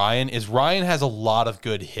problem with Ryan is Ryan has a lot of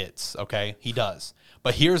good hits. Okay, he does.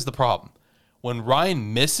 But here's the problem: when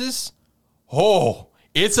Ryan misses, Oh,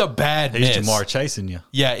 it's a bad miss. He's Jamar chasing you.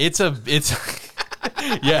 Yeah, it's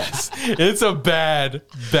yes, it's a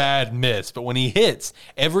bad miss. But when he hits,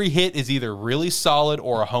 every hit is either really solid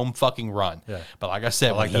or a home fucking run. Yeah. But like I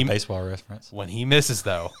said, I like that baseball reference. When he misses,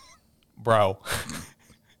 though, bro,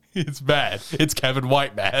 it's bad. It's Kevin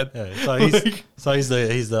White bad. Yeah, so he's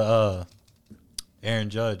the Aaron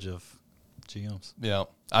Judge of GMs. Yeah.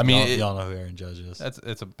 I mean, y'all know who Aaron Judge is.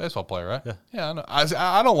 It's a baseball player, right? Yeah. Yeah, I know.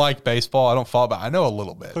 I don't like baseball. I don't follow, but I know a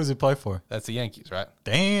little bit. Who does he play for? That's the Yankees, right?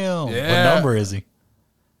 Damn. Yeah. What number is he?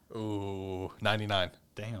 Ooh, 99.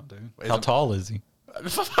 Damn, dude. How tall is he? I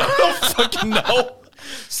don't fucking know.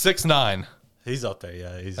 6'9". He's up there,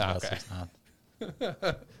 yeah. He's about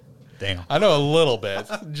 6'9". Damn. I know a little bit.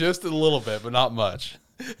 Just a little bit, but not much.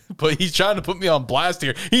 But he's trying to put me on blast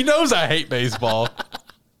here. He knows I hate baseball.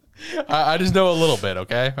 I just know a little bit,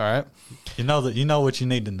 okay? All right. You know what you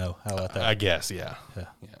need to know. How about that? I guess, yeah.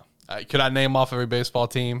 Could I name off every baseball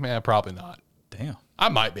team? Yeah, probably not. Damn. I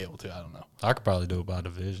might be able to. I don't know. I could probably do it by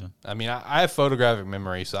division. I mean, I have photographic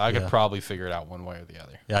memory, so I could probably figure it out one way or the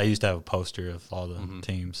other. Yeah, I used to have a poster of all the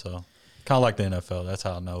teams, so kind of like the NFL. That's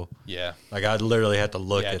how I know. Yeah. Like I literally had to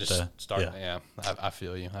look at just start. Yeah, I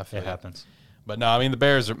feel you. I feel it happens. But no, I mean the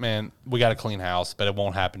Bears are, man, we got a clean house, but it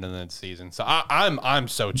won't happen in the season. So I'm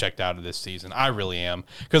so checked out of this season. I really am.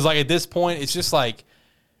 Because like at this point, it's just like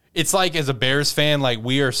it's like as a Bears fan, like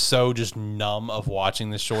we are so just numb of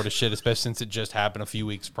watching this sort of shit, especially since it just happened a few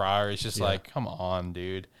weeks prior. It's just like, come on,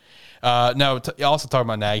 dude. No, also talking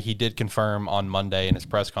about Nagy, he did confirm on Monday in his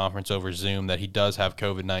press conference over Zoom that he does have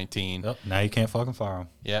COVID-19. Yep, now you can't fucking fire him.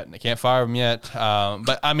 Yeah, they can't fire him yet.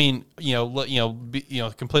 But I mean,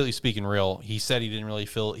 completely speaking real, he said he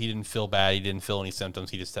didn't feel bad, he didn't feel any symptoms,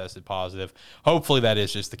 he just tested positive. Hopefully that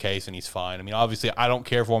is just the case and he's fine. I mean, obviously I don't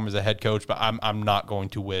care for him as a head coach, but I'm not going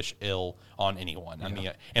to wish ill on anyone. Yeah. I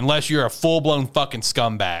mean, unless you're a full-blown fucking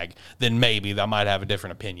scumbag, then maybe I might have a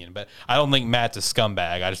different opinion. But I don't think Matt's a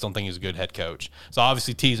scumbag. I just don't think he's a good head coach. So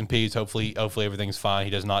obviously T's and P's. Hopefully everything's fine.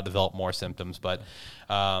 He does not develop more symptoms. But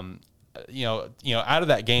out of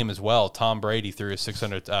that game as well, Tom Brady threw a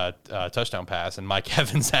 600 touchdown pass, and Mike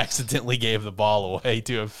Evans accidentally gave the ball away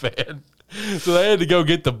to a fan. So they had to go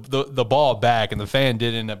get the ball back, and the fan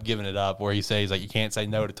did end up giving it up. Where he says like you can't say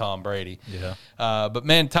no to Tom Brady. Yeah. But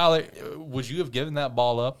man, Tyler, would you have given that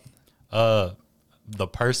ball up? The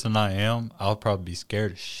person I am, I would probably be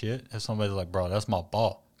scared as shit if somebody's like, "Bro, that's my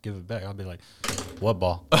ball. Give it back." I'll be like, "What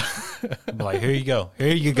ball?" I'll be like, "Here you go.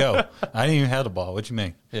 Here you go." I didn't even have the ball. What you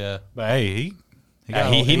mean? Yeah. But hey,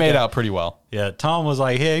 he made out pretty well. Yeah. Tom was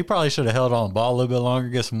like, "Yeah, he probably should have held on the ball a little bit longer,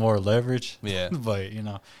 get some more leverage." Yeah. But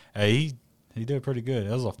hey, he did pretty good.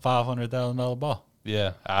 It was a $500,000 ball.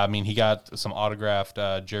 Yeah. I mean, he got some autographed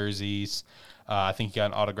jerseys. I think he got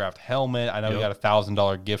an autographed helmet. I know he got a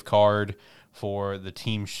 $1,000 gift card for the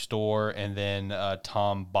team store, and then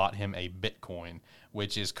Tom bought him a Bitcoin,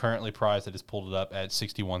 which is currently priced. I just pulled it up at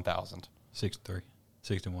 61,000.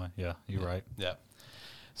 61. Yeah, you're right. Yeah.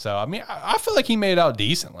 So I mean, I feel like he made out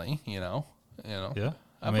decently. Yeah.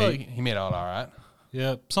 I feel like he made out all right.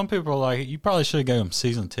 Yeah. Some people are like, you probably should have gave him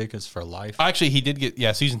season tickets for life. Actually, he did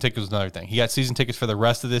get season tickets was another thing. He got season tickets for the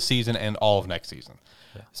rest of this season and all of next season.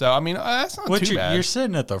 Yeah. So I mean, that's not too bad. You're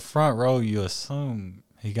sitting at the front row. You assume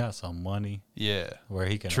he got some money. Yeah. Where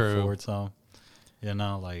he can afford some. But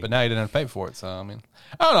now he didn't have to pay for it. So I mean,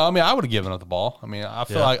 I don't know. I mean, I would have given up the ball. I mean, I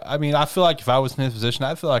feel like if I was in his position,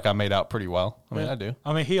 I feel like I made out pretty well. I mean, I do.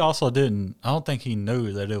 I mean, he also didn't. I don't think he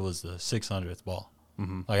knew that it was the 600th ball.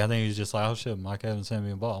 Mm-hmm. Like I think he was just like, "Oh shit, Mike Evans sent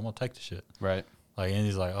me a ball. I'm gonna take the shit." Right. Like, and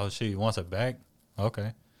he's like, "Oh shit, he wants it back."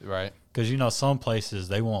 Okay. Right. Because some places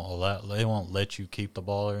they won't let you keep the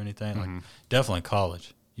ball or anything. Mm-hmm. Like definitely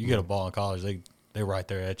college. You get a ball in college, they right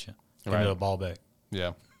there at you. Give me the ball back.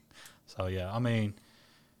 Yeah. So yeah, I mean,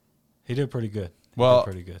 he did pretty good.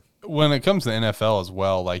 Pretty good. When it comes to the NFL as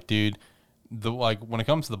well, like, dude, when it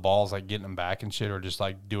comes to the balls, like getting them back and shit, or just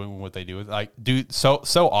like doing what they do, like, dude, so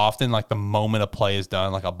often, like the moment a play is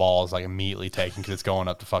done, like a ball is like immediately taken because it's going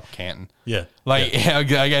up to fucking Canton. Yeah, like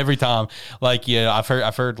every time, like I've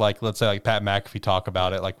heard like let's say like Pat McAfee talk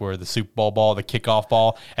about it, like where the Super Bowl ball, the kickoff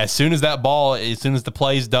ball, as soon as the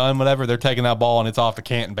play's done, whatever, they're taking that ball and it's off to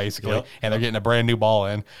Canton basically, and they're getting a brand new ball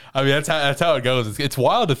in. I mean that's how it goes. It's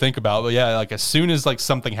wild to think about, but yeah, like as soon as like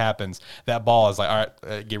something happens, that ball is like, all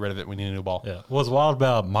right, get rid of it. We need a new ball. Yeah. What's wild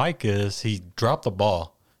about Mike is he dropped the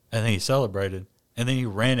ball and then he celebrated and then he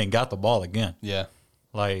ran and got the ball again. Yeah.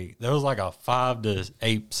 Like there was like a 5 to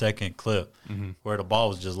 8 second clip where the ball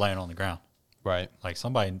was just laying on the ground. Right. Like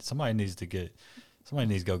somebody needs to get Somebody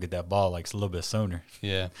needs to go get that ball like a little bit sooner.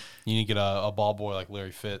 Yeah. You need to get a ball boy like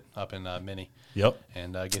Larry Fitt up in Mini. Yep.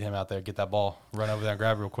 And get him out there, get that ball, run over there and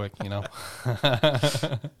grab it real quick, you know.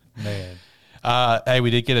 Man. Hey, we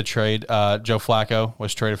did get a trade. Joe Flacco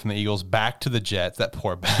was traded from the Eagles back to the Jets. That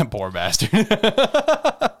poor bastard.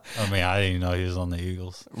 I mean, I didn't even know he was on the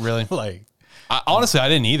Eagles. Really? Like, honestly, I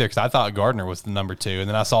didn't either because I thought Gardner was the number 2. And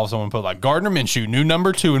then I saw someone put like Gardner Minshew, new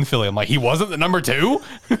number 2 in Philly. I'm like, he wasn't the number 2?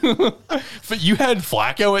 But you had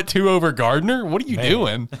Flacco at 2 over Gardner? What are you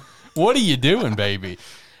doing? What are you doing, baby?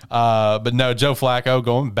 But no, Joe Flacco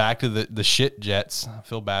going back to the shit Jets. I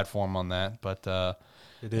feel bad for him on that, but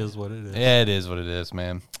it is what it is. Yeah, it is what it is,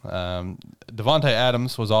 man. Devontae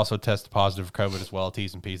Adams was also tested positive for COVID as well,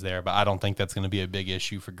 T's and P's there, but I don't think that's going to be a big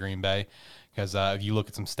issue for Green Bay because if you look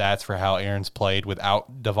at some stats for how Aaron's played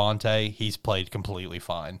without Devontae, he's played completely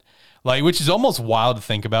fine. Like, which is almost wild to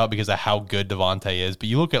think about because of how good Devontae is. But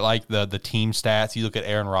you look at like the team stats, you look at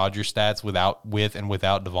Aaron Rodgers' stats with and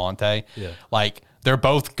without Devontae. Yeah. Like they're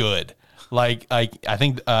both good. Like I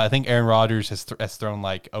think Aaron Rodgers has thrown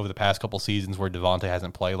like over the past couple seasons where Devontae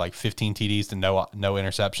hasn't played like 15 TDs to no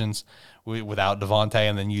interceptions without Devontae,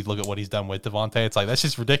 and then you look at what he's done with Devontae, it's like that's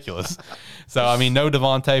just ridiculous. So I mean, no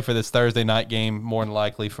Devontae for this Thursday night game, more than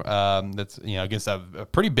likely. That's against a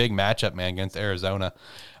pretty big matchup, man, against Arizona.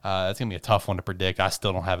 That's gonna be a tough one to predict. I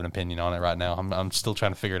still don't have an opinion on it right now. I'm still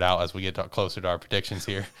trying to figure it out as we get closer to our predictions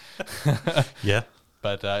here. Yeah.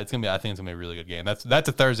 But it's gonna be. I think it's gonna be a really good game. That's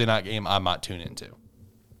a Thursday night game. I might tune into.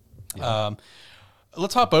 Yeah.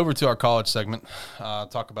 Let's hop over to our college segment.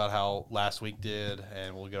 Talk about how last week did,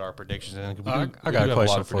 and we'll get our predictions in. I got a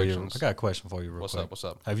question for you. I got a question for you. Real quick. What's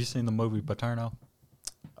up? Have you seen the movie Paterno?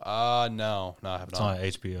 No, I have not. It's on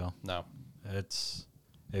HBO. No. It's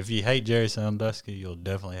if you hate Jerry Sandusky, you'll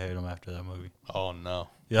definitely hate him after that movie. Oh no.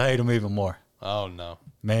 You'll hate him even more. Oh no.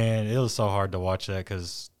 Man, it was so hard to watch that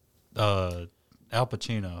because Al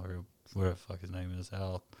Pacino, or whatever the fuck his name is,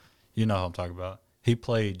 Al, you know who I'm talking about. He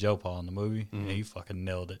played Joe Paul in the movie, and he fucking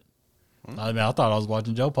nailed it. I mean, I thought I was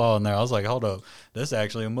watching Joe Paul in there. I was like, hold up, this is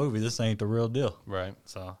actually a movie. This ain't the real deal. Right.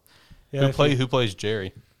 So, yeah. Who plays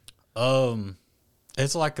Jerry?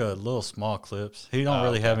 It's like a little small clips. He don't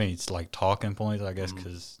really have any like talking points, I guess,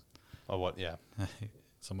 because what? Yeah.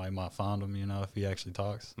 somebody might find him, if he actually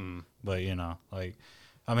talks. But like,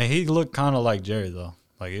 I mean, he looked kind of like Jerry though.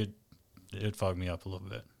 Like it fucked me up a little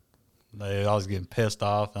bit. Like, I was getting pissed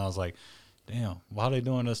off, and I was like, damn, why are they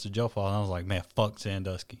doing this to Joe Paul? And I was like, man, fuck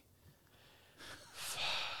Sandusky.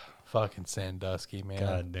 Fucking Sandusky, man.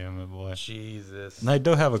 God damn it, boy. Jesus. And they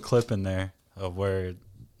do have a clip in there of where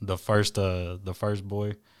the first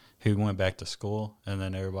boy who went back to school, and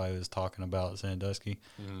then everybody was talking about Sandusky.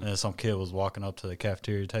 And then some kid was walking up to the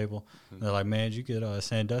cafeteria table. And they're like, man, did you get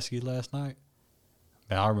Sandusky last night?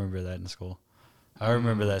 Man, I remember that in school. I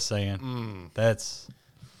remember that saying.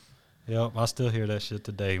 Yep, I still hear that shit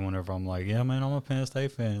today whenever I'm like, yeah, man, I'm a Penn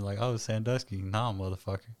State fan. Like, oh, Sandusky. Nah,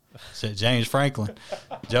 motherfucker. Shit, James Franklin.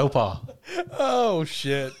 Joe Paul. Oh,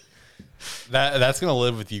 shit. That's going to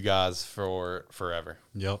live with you guys for forever.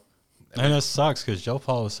 Yep. And it sucks because Joe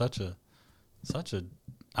Paul is such a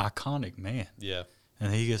iconic man. Yeah.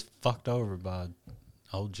 And he gets fucked over by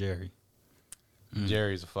old Jerry.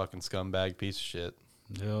 Jerry's a fucking scumbag piece of shit.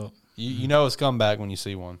 Yep. You know a scumbag when you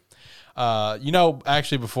see one.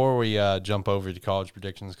 Actually, before we jump over to college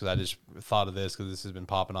predictions, because I just thought of this because this has been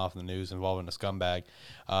popping off in the news involving a scumbag.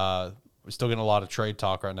 We're still getting a lot of trade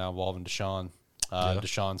talk right now involving Deshaun.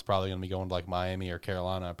 Deshaun's probably going to be going to like Miami or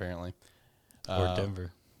Carolina, apparently. Or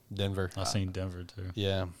Denver. I seen Denver too.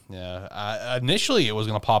 Yeah. Initially, it was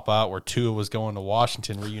going to pop out where Tua was going to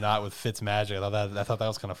Washington, reunite with Fitzmagic. I thought that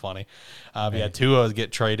was kind of funny. Tua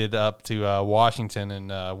get traded up to Washington,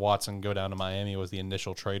 and Watson go down to Miami was the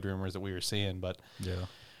initial trade rumors that we were seeing. But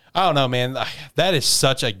I don't know, man. That is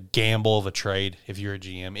such a gamble of a trade if you're a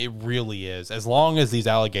GM. It really is. As long as these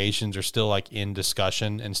allegations are still like in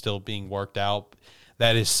discussion and still being worked out,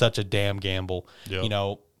 that is such a damn gamble.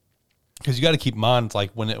 Yep. Because you got to keep in mind, it's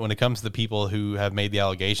like when it comes to the people who have made the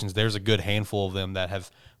allegations, there's a good handful of them that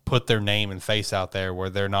have put their name and face out there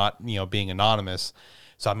where they're not, being anonymous.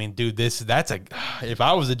 So I mean, dude, if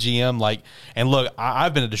I was a GM, and look,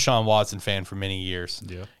 I've been a Deshaun Watson fan for many years.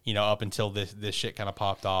 Yeah. Up until this shit kind of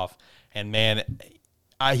popped off, and man,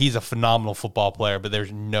 he's a phenomenal football player, but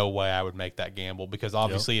there's no way I would make that gamble because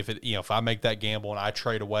obviously if I make that gamble and I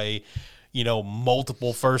trade away,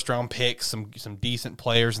 multiple first-round picks, some decent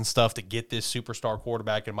players and stuff to get this superstar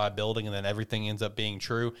quarterback in my building, and then everything ends up being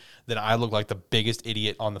true, then I look like the biggest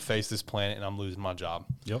idiot on the face of this planet, and I'm losing my job.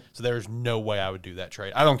 Yep. So there's no way I would do that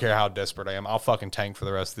trade. I don't care how desperate I am. I'll fucking tank for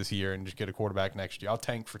the rest of this year and just get a quarterback next year. I'll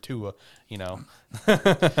tank for Tua,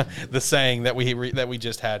 the saying that we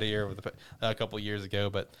just had here with a couple of years ago.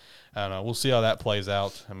 But I don't know. We'll see how that plays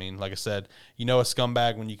out. I mean, like I said, a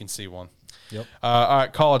scumbag when you can see one. Yep. All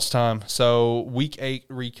right, college time. So week 8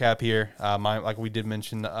 recap here. Like we did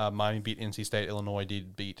mention, Miami beat NC State. Illinois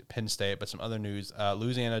did beat Penn State. But some other news: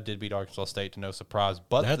 Louisiana did beat Arkansas State to no surprise.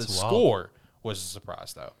 But the score was a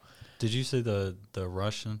surprise, though. Did you see the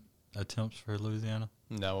Russian attempts for Louisiana?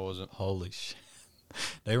 No, it wasn't. Holy shit!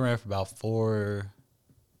 They ran for about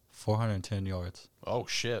 410 yards. Oh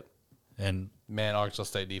shit! And man, Arkansas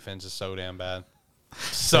State defense is so damn bad.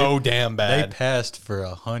 Damn bad. They passed for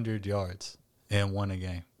 100 yards and won a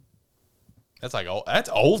game. That's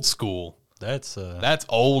old school. That's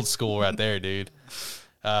old school right there, dude.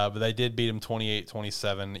 But they did beat them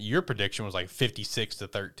 28-27. Your prediction was like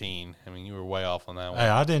 56-13. I mean, you were way off on that one. Hey,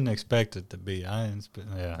 I didn't expect it to be. I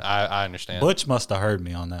understand. Butch must have heard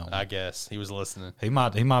me on that one. I guess he was listening. He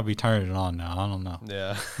might be turning it on now. I don't know.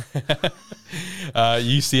 Yeah.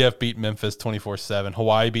 UCF beat Memphis 24-7.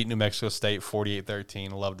 Hawaii beat New Mexico State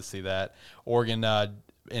 48-13. Love to see that. Oregon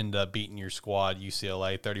ended up beating your squad,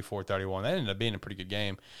 UCLA, 34-31. That ended up being a pretty good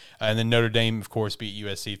game. And then Notre Dame, of course, beat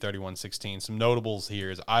USC 31-16. Some notables here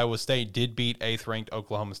is Iowa State did beat 8th-ranked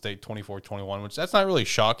Oklahoma State 24-21, which that's not really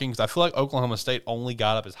shocking because I feel like Oklahoma State only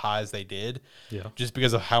got up as high as they did just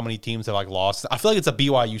because of how many teams have lost. I feel like it's a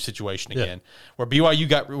BYU situation again where BYU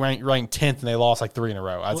got ranked 10th and they lost 3 in a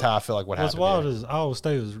row. That's how I feel like what happened. What's wild is Iowa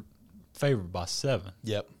State was favored by 7.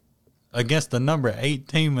 Yep. Against the number 8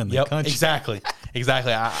 team in the country. Exactly.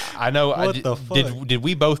 I know. What the fuck? Did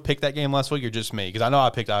we both pick that game last week or just me? Because I know I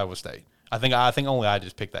picked Iowa State. I think only I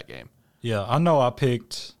just picked that game. Yeah, I know I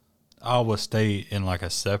picked Iowa State in a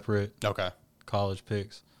separate college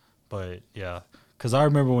picks. But, yeah, because I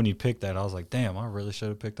remember when you picked that, I was like, damn, I really should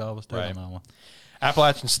have picked Iowa State on that one.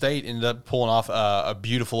 Appalachian State ended up pulling off a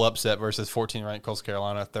beautiful upset versus 14th-ranked Coastal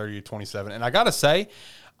Carolina, 30-27. And I got to say,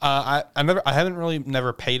 I haven't really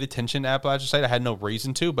paid attention to Appalachian State. I had no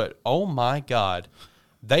reason to, but oh my God,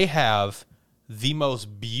 they have the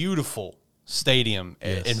most beautiful stadium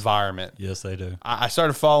environment. Yes, they do. I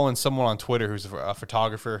started following someone on Twitter who's a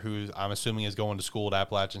photographer who I'm assuming is going to school at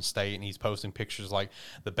Appalachian State, and he's posting pictures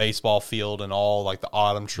the baseball field and all the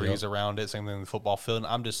autumn trees around it, same thing in the football field. And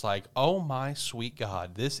I'm just like, oh my sweet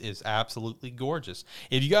God, this is absolutely gorgeous.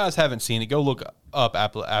 If you guys haven't seen it, go look up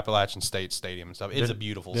Appalachian State Stadium and stuff. It's a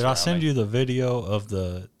beautiful. Did I send you the video of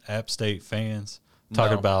the App State fans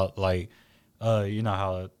talking about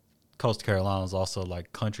how Coastal Carolina is also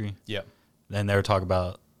country? Yep. And they were talking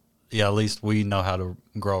about, at least we know how to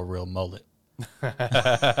grow a real mullet.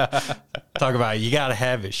 Talk about you got to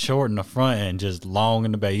have it short in the front and just long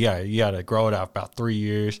in the back. You got to grow it out about 3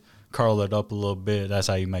 years, curl it up a little bit. That's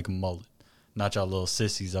how you make a mullet. Not y'all little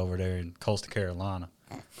sissies over there in Coastal Carolina.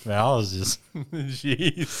 Man, I was just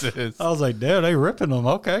Jesus. I was like, damn, they ripping them.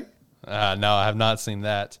 Okay. No, I have not seen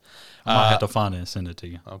that. I might have to find it and send it to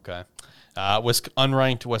you. Okay.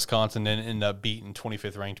 Unranked Wisconsin then ended up beating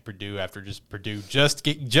 25th ranked Purdue after Purdue just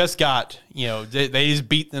got they just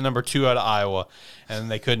beat the number 2 out of Iowa, and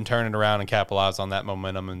they couldn't turn it around and capitalize on that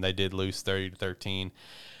momentum, and they did lose 30-13.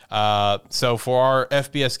 So for our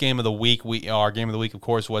FBS game of the week, our game of the week, of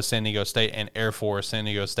course, was San Diego State and Air Force. San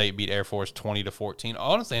Diego State beat Air Force 20-14.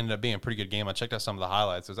 Honestly, ended up being a pretty good game. I checked out some of the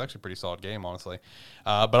highlights. It was actually a pretty solid game, honestly.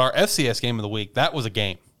 But our FCS game of the week, that was a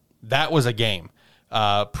game.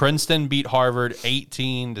 Princeton beat Harvard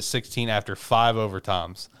 18-16 after 5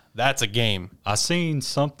 overtimes. That's a game. I seen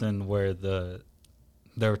something where they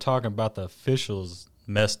were talking about the officials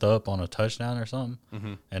messed up on a touchdown or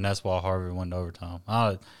something, and that's why Harvard went to overtime.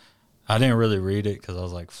 I didn't really read it because I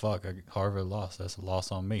was like, fuck, Harvard lost. That's a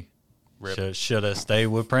loss on me. Should have stayed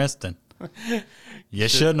with Princeton. You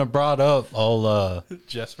shouldn't have brought up old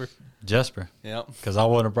Jesper. Yeah. Because I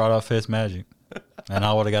wouldn't have brought up Fitzmagic, and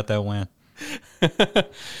I would have got that win. And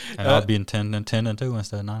I'd be in 10-2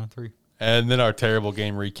 instead of 9-3. And then our terrible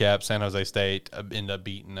game recap: San Jose State ended up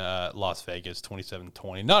beating Las Vegas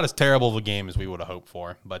 27-20. Not as terrible of a game as we would have hoped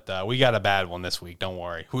for, but we got a bad one this week. Don't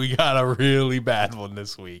worry, we got a really bad one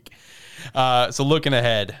this week. So looking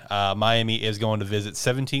ahead, Miami is going to visit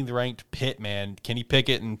 17th ranked Pitt. Man, Kenny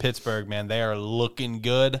Pickett in Pittsburgh. Man, they are looking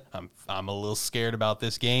good. I'm a little scared about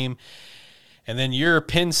this game. And then your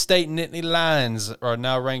Penn State Nittany Lions are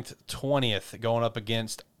now ranked 20th, going up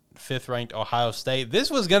against 5th-ranked Ohio State.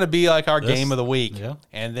 This was going to be like our game of the week. Yeah.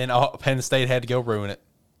 And then Penn State had to go ruin it.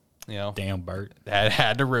 Damn Bert.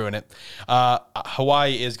 Had to ruin it.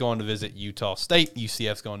 Hawaii is going to visit Utah State.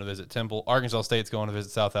 UCF's going to visit Temple. Arkansas State's going to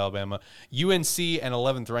visit South Alabama. UNC and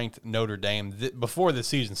 11th-ranked Notre Dame. Before the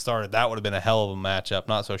season started, that would have been a hell of a matchup.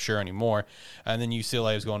 Not so sure anymore. And then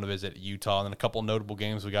UCLA is going to visit Utah. And then a couple of notable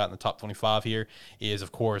games we got in the top 25 here is,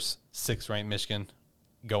 of course, 6th-ranked Michigan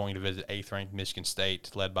going to visit 8th-ranked Michigan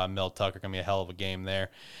State, led by Mel Tucker. Going to be a hell of a game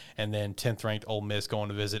there. And then 10th-ranked Ole Miss going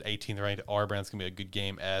to visit 18th-ranked Auburn. It's going to be a good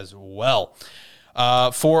game as well.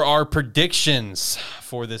 For our predictions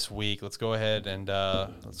for this week, let's go ahead and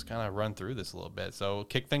let's kind of run through this a little bit. So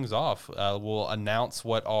kick things off. We'll announce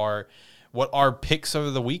what our picks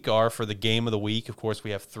of the week are for the game of the week. Of course,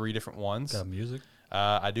 we have 3 different ones. Got music?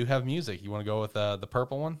 I do have music. You want to go with the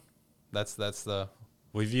purple one? That's the...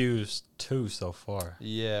 We've used 2 so far.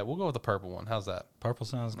 Yeah, we'll go with the purple one. How's that? Purple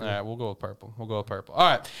sounds good. All right, we'll go with purple. All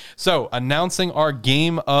right, so announcing our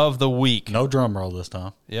game of the week. No drum roll this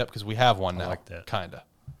time. Yep, because we have one now. I like that. Kind of.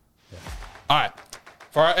 Yeah. All right,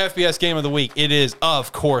 for our FBS game of the week, it is,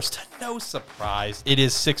 of course, to no surprise, it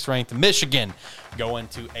is 6th-ranked Michigan going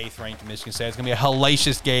to 8th-ranked Michigan State. It's going to be a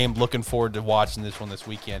hellacious game. Looking forward to watching this one this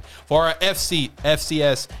weekend. For our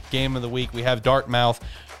FCS game of the week, we have Dartmouth.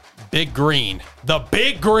 Big Green, the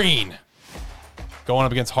Big Green, going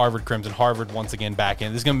up against Harvard Crimson. Harvard once again back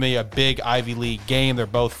in. This is going to be a big Ivy League game. They're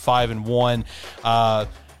both 5-1. The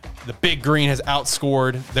Big Green has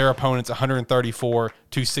outscored their opponents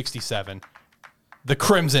 134-67. The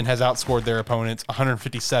Crimson has outscored their opponents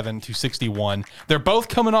 157-61. They're both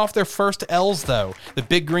coming off their first L's, though. The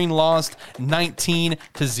Big Green lost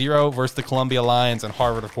 19-0 versus the Columbia Lions, and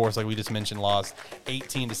Harvard, of course, like we just mentioned, lost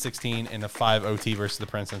 18-16 in a 5 OT versus the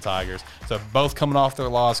Princeton Tigers. So both coming off their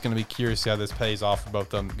loss. Going to be curious to see how this pays off for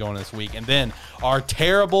both of them going this week. And then our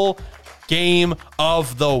terrible game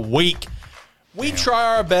of the week. We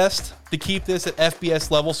try our best to keep this at FBS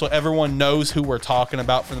level so everyone knows who we're talking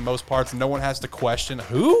about for the most part, and no one has to question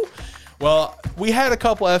who. Well, we had a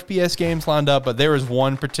couple FBS games lined up, but there was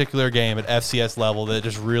one particular game at FCS level that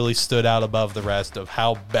just really stood out above the rest of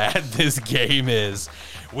how bad this game is.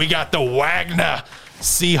 We got the Wagner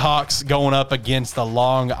Seahawks going up against the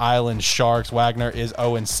Long Island Sharks. Wagner is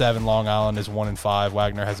 0-7. Long Island is 1-5.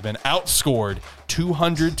 Wagner has been outscored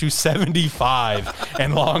 200-75,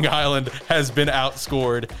 and Long Island has been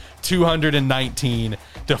outscored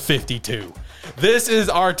 219-52. This is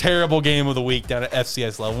our terrible game of the week down at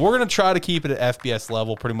FCS level. We're going to try to keep it at FBS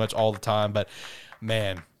level pretty much all the time, but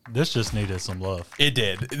man, this just needed some love. it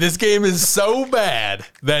did. This game is so bad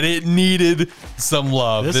that it needed some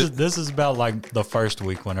love. This is about like the first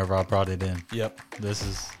week whenever I brought it in. Yep. This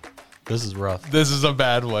is rough. This is a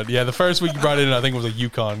bad one. Yeah, the first week you brought it in, I think it was a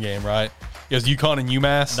UConn game, right? It was UConn and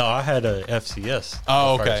UMass? No, I had a FCS.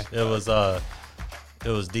 Oh, okay. It was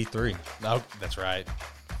D3. No, that's right.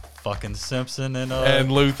 Fucking Simpson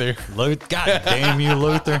And Luther. God damn you,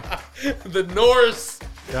 Luther. The Norse.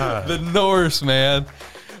 God. The Norse, man.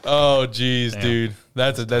 Oh, geez, dude.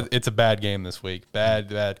 It's a bad game this week.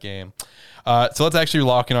 Bad game. So let's actually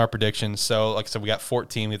lock in our predictions. So, like I said, we got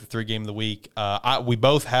 14. We have the 3 game of the week. We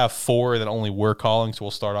both have 4 that only we're calling, so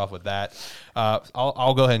we'll start off with that.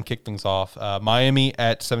 I'll go ahead and kick things off. Miami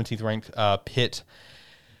at 17th ranked. Pitt.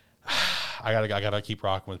 I gotta keep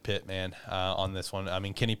rocking with Pitt, man, on this one. I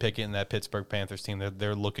mean, Kenny Pickett and that Pittsburgh Panthers team,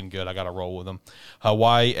 they're looking good. I gotta roll with them.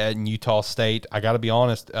 Hawaii and Utah State. I gotta be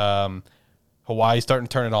honest. Hawaii's starting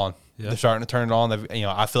to turn it on. Yeah. They're starting to turn it on.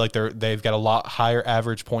 I feel like they've got a lot higher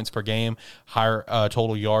average points per game, higher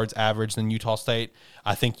total yards average than Utah State.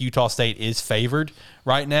 I think Utah State is favored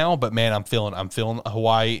right now, but man, I'm feeling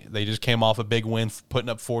Hawaii. They just came off a big win, putting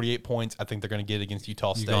up 48 points. I think they're going to get it against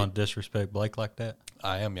Utah State. You going to disrespect Blake like that?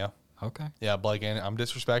 I am, yeah. Okay. Yeah, Blake, and I'm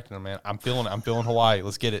disrespecting him, man. I'm feeling Hawaii.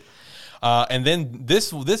 Let's get it. And then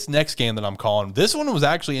this next game that I'm calling, this one was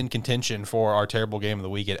actually in contention for our terrible game of the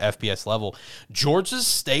week at FBS level. Georgia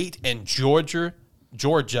State and Georgia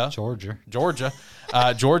Southern.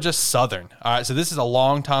 All right, so this is a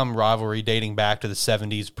long-time rivalry dating back to the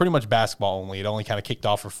 70s, pretty much basketball only. It only kind of kicked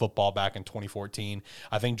off for football back in 2014.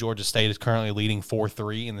 I think Georgia State is currently leading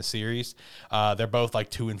 4-3 in the series. They're both like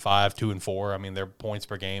 2-5, 2-4. I mean, their points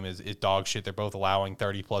per game is dog shit. They're both allowing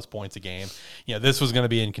 30-plus points a game. This was going to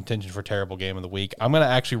be in contention for terrible game of the week. I'm going to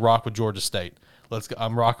actually rock with Georgia State. Let's go.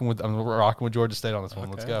 I'm rocking with Georgia State on this one.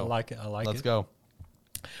 Let's go. I like it. Let's go.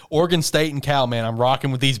 Oregon State and Cal, man, I'm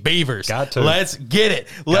rocking with these Beavers. Got to. Let's get it.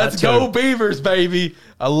 Let's go Beavers, baby.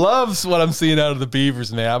 I love what I'm seeing out of the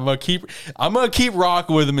Beavers, man. I'm gonna keep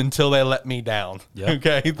rocking with them until they let me down. Yep.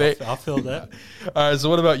 Okay. I feel that. All right.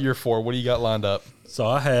 So what about your 4? What do you got lined up? So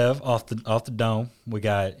I have off the dome, we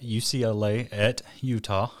got UCLA at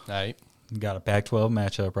Utah. All right. We got a Pac-12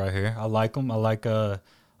 matchup right here. I like them. I like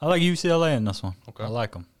UCLA in this one. Okay. I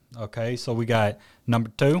like them. Okay, so we got number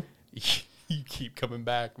 2. You keep coming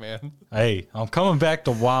back, man. Hey, I'm coming back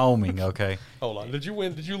to Wyoming. Okay. Hold on. Did you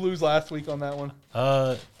win? Did you lose last week on that one?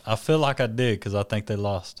 I feel like I did because I think they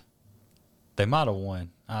lost. They might have won.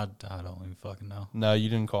 I don't even fucking know. No, you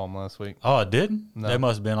didn't call them last week. Oh, I didn't? No. They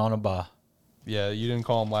must have been on a bye. Yeah, you didn't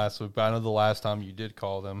call them last week, but I know the last time you did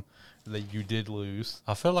call them, that you did lose.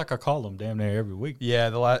 I feel like I call them damn near every week. Yeah,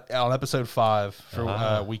 on episode 5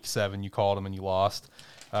 for week 7, you called them and you lost.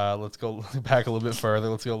 Let's go back a little bit further.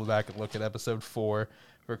 Let's go back and look at episode 4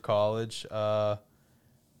 for college.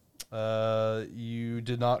 You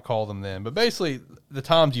did not call them then, but basically the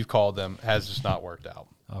times you've called them has just not worked out.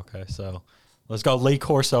 Okay, so let's go Lee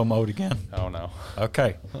Corso mode again. Oh no.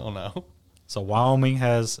 Okay. Oh no. So Wyoming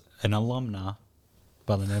has an alumni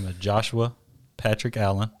by the name of Joshua Patrick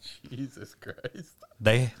Allen. Jesus Christ.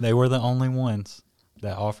 They were the only ones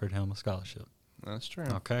that offered him a scholarship. That's true.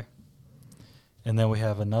 Okay. And then we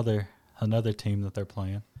have another team that they're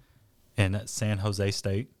playing in San Jose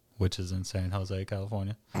State, which is in San Jose,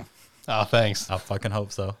 California. Oh, thanks. I fucking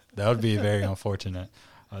hope so. That would be very unfortunate.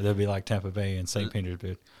 They'd be like Tampa Bay and St.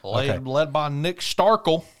 Petersburg. Okay. Led by Nick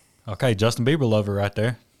Starkel. Okay, Justin Bieber lover right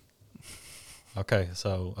there. Okay,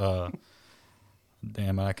 so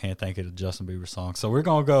damn it, I can't think of the Justin Bieber song. So we're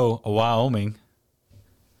gonna go Wyoming.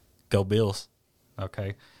 Go Bills.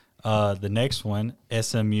 Okay. The next one,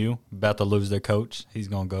 SMU, about to lose their coach. He's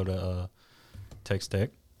gonna go to Texas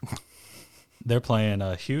Tech. They're playing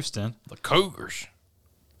Houston. The Cougars.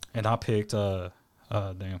 And I picked I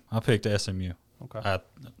picked SMU. Okay.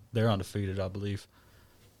 They're undefeated, I believe.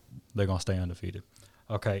 They're gonna stay undefeated.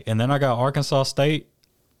 Okay, and then I got Arkansas State,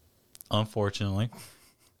 unfortunately,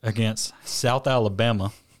 against South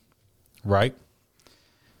Alabama. Right?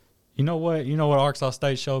 You know what? You know what Arkansas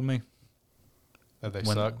State showed me? That they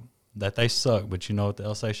suck? That they suck, but you know what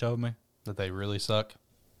else they showed me? That they really suck?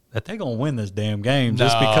 That they gonna win this damn game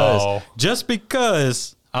No. just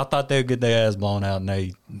because I thought they'd get their ass blown out and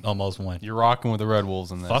they almost won. You're rocking with the Red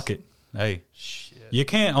Wolves in this. Fuck it. Hey. Shit. You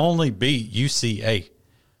can't only beat UCA.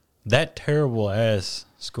 That terrible ass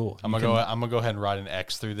school. I'm gonna go ahead and write an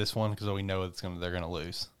X through this one because we know they're gonna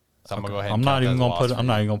lose. So I'm gonna go ahead. I'm not even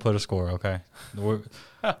gonna put a score. Okay.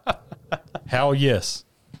 Hell yes,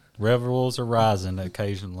 Rebels are rising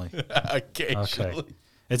occasionally. Occasionally. Okay.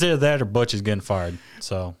 It's either that or Butch is getting fired.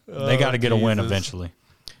 So they got to get a win eventually.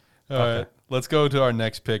 All right. Let's go to our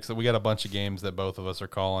next pick. So we got a bunch of games that both of us are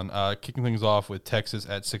calling. Kicking things off with Texas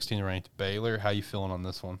at 16 ranked Baylor. How you feeling on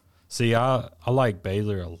this one? See, I like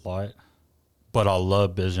Baylor a lot, but I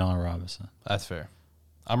love Bijan Robinson. That's fair.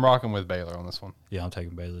 I'm rocking with Baylor on this one. Yeah, I'm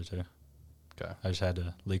taking Baylor too. Okay. I just had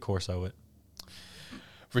to Lee Corso it.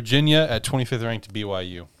 Virginia at 25th ranked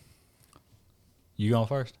BYU. You going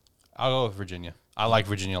first? I'll go with Virginia. I like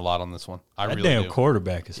Virginia a lot on this one. I that really damn do.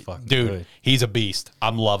 quarterback is fucking good. He's a beast.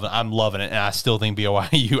 I'm loving it, and I still think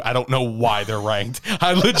BYU. I don't know why they're ranked.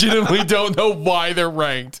 I legitimately don't know why they're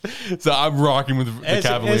ranked. So I'm rocking with the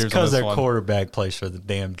Cavaliers. It's because their quarterback plays for the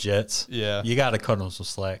damn Jets. Yeah, you got to cut them some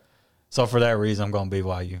slack. So for that reason, I'm going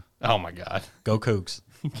BYU. Oh my God, go Cougs!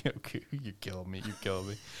 You're killing me. You're killing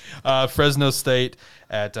me. Fresno State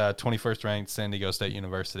at 21st ranked San Diego State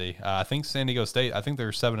University. I think San Diego State. I think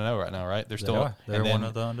they're 7-0 right now, right? They're one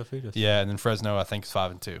of the undefeated. Yeah, and then Fresno I think is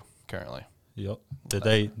 5-2 currently. Yep.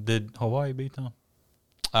 Did Hawaii beat them?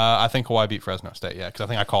 I think Hawaii beat Fresno State. Yeah, because I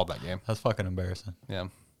think I called that game. That's fucking embarrassing. Yeah.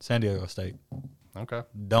 San Diego State. Okay.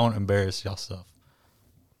 Don't embarrass yourself.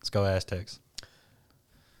 Let's go Aztecs.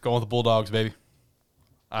 Going with the Bulldogs, baby.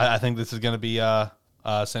 I think this is going to be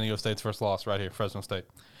San Diego State's first loss right here, Fresno State.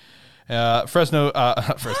 Florida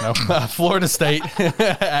State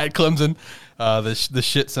at Clemson. The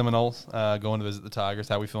shit Seminoles going to visit the Tigers.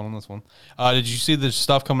 How we feeling on this one? Did you see the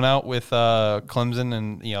stuff coming out with Clemson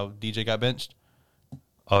and DJ got benched?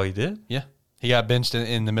 Oh, he did? Yeah, he got benched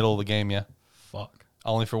in the middle of the game. Yeah, fuck.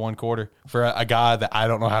 Only for one quarter for a guy that I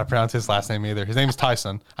don't know how to pronounce his last name either. His name is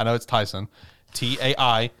Tyson. I know it's Tyson.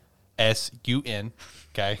 Taisun.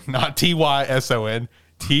 Okay, not Tyson.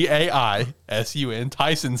 Taisun.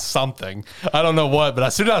 Tyson something. I don't know what, but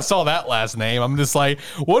as soon as I saw that last name, I'm just like,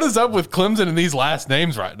 what is up with Clemson and these last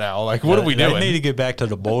names right now? Like, what are we doing? They need to get back to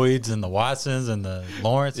the Boyds and the Watsons and the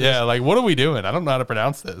Lawrences. Yeah, like, what are we doing? I don't know how to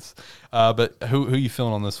pronounce this. But who you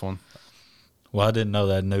feeling on this one? Well, I didn't know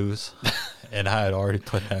that news, and I had already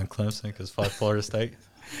put down Clemson because fuck Florida State.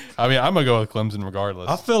 I mean, I'm going to go with Clemson regardless.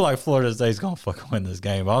 I feel like Florida State's going to fucking win this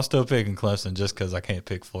game. I'm still picking Clemson just because I can't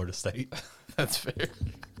pick Florida State. That's fair.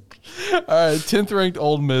 All right, 10th ranked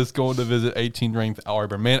Ole Miss going to visit 18th ranked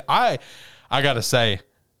Auburn. Man, I gotta say,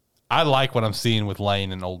 I like what I'm seeing with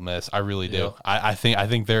Lane and Ole Miss. I really do. Yeah. I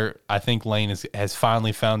think Lane has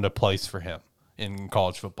finally found a place for him in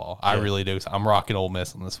college football. I really do. So I'm rocking Ole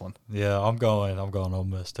Miss on this one. Yeah, I'm going Ole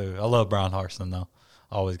Miss too. I love Brian Harsin though.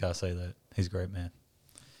 I always gotta say that he's a great man.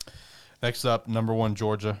 Next up, number 1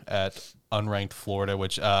 Georgia at unranked Florida,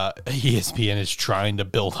 which ESPN is trying to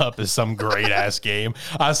build up as some great-ass game.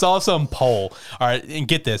 I saw some poll. All right, and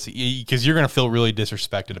get this, because you're going to feel really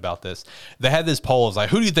disrespected about this. They had this poll. It was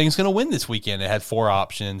like, who do you think is going to win this weekend? It had 4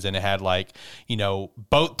 options, and it had, like, you know,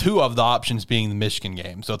 2 of the options being the Michigan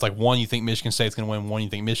game. So it's like, 1, you think Michigan State's going to win, 1, you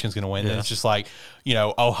think Michigan's going to win. Yeah. And it's just like, you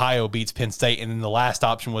know, Ohio beats Penn State, and then the last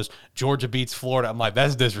option was Georgia beats Florida. I'm like,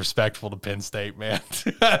 that's disrespectful to Penn State, man.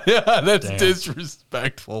 That's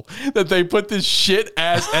disrespectful that they put this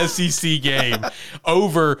shit-ass SEC game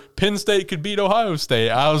over Penn State could beat Ohio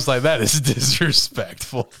State. I was like, that is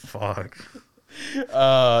disrespectful. Fuck.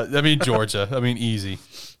 I mean, Georgia. I mean, easy.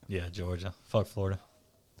 Yeah, Georgia. Fuck Florida.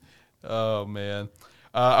 Oh, man.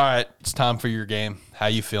 All right, it's time for your game. How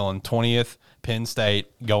you feeling? 20th, Penn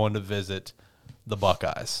State going to visit the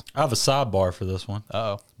Buckeyes. I have a sidebar for this one.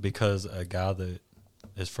 Uh-oh. Because a guy that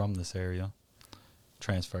is from this area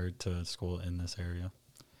transferred to a school in this area.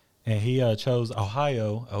 And he chose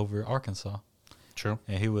Ohio over Arkansas. True.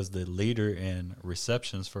 And he was the leader in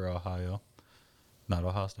receptions for Ohio. Not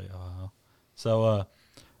Ohio State, Ohio. So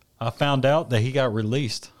I found out that he got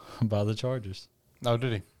released by the Chargers. Oh,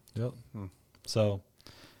 did he? Yep. So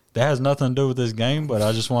that has nothing to do with this game, but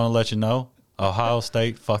I just want to let you know Ohio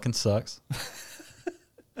State fucking sucks.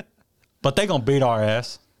 But they going to beat our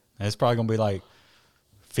ass. And it's probably going to be like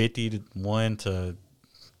 51 to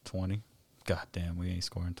 20. God damn, we ain't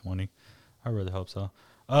scoring 20. I really hope so.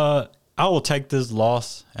 I will take this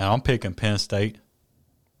loss, and I'm picking Penn State,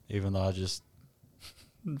 even though I just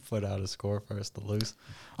put out a score for us to lose.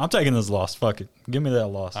 I'm taking this loss. Fuck it. Give me that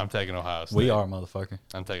loss. I'm taking Ohio State. We are, motherfucker.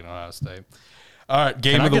 I'm taking Ohio State. All right,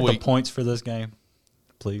 game of the week. Can I get the points for this game,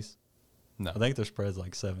 please? No. I think their spread's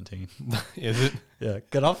like 17. Is it? Yeah.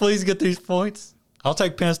 Can I please get these points? I'll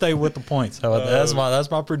take Penn State with the points. How about that?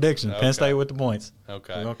 That's my prediction. Okay. Penn State with the points.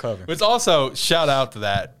 Okay. We're gonna cover. But it's also shout out to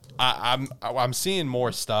that. I'm seeing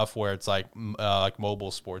more stuff where it's like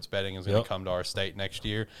mobile sports betting is going to come to our state next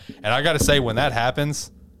year, and I got to say when that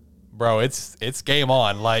happens, bro, it's game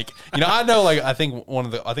on. Like, you know, I know, like, I think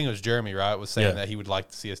it was Jeremy, right, was saying that he would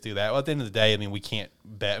like to see us do that. Well, at the end of the day, I mean, we can't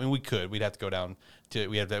bet. I mean, we could. We'd have to go down to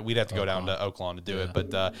go down to Oaklawn to do it.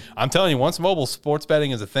 But I'm telling you, once mobile sports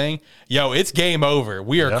betting is a thing, it's game over.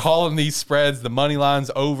 We are calling these spreads, the money lines,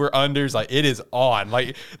 over, unders. Like, it is on.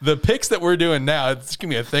 Like, the picks that we're doing now, it's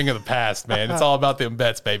gonna be a thing of the past, man. It's all about them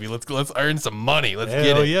bets, baby. Let's earn some money. Let's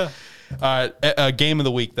get it. Yeah. All right, game of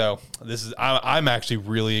the week though. I'm actually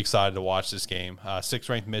really excited to watch this game. 6th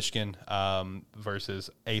ranked Michigan versus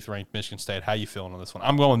 8th ranked Michigan State. How you feeling on this one?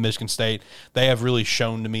 I'm going with Michigan State. They have really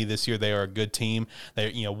shown to me this year they are a good team.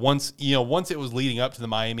 They once it was leading up to the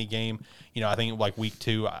Miami game, I think like week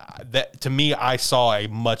 2, that to me I saw a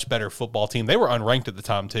much better football team. They were unranked at the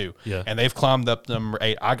time too. Yeah. And they've climbed up to number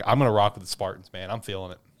 8. I'm going to rock with the Spartans, man. I'm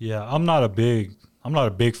feeling it. Yeah, I'm not a big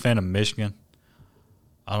fan of Michigan.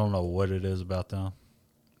 I don't know what it is about them.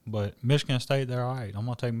 But Michigan State, they're all right. I'm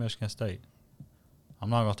going to take Michigan State. I'm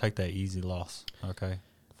not going to take that easy loss, okay?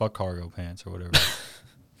 Fuck cargo pants or whatever.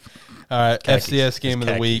 All right, khakis. FCS game of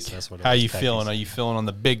the week. How you khakis. feeling? Are you feeling on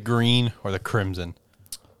the big green or the crimson?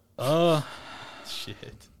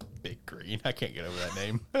 Shit. Big green. I can't get over that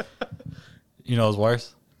name. You know what's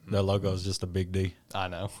worse? Their logo is just a big D. I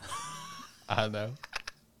know.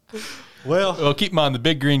 Well, keep in mind, the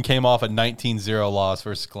Big Green came off a 19-0 loss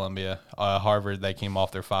versus Columbia. Harvard, they came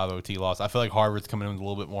off their 5-0 loss. I feel like Harvard's coming in with a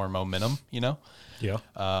little bit more momentum, Yeah.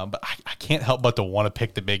 But I can't help but to want to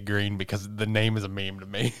pick the Big Green because the name is a meme to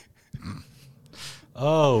me.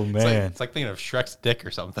 Oh, man. It's like thinking of Shrek's dick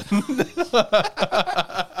or something.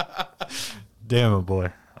 Damn it,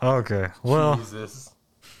 boy. Okay. Well, Jesus.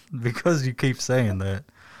 Because you keep saying that,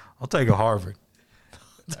 I'll take a Harvard.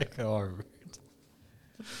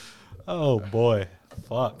 Oh, boy.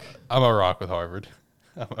 Fuck. I'm a rock with Harvard.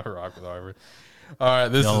 All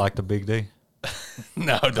right. You don't like the big D?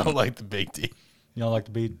 No, don't like the big D. You don't like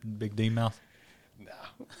the big D mouth? No.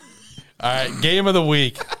 All right. Game of the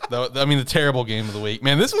week. The terrible game of the week.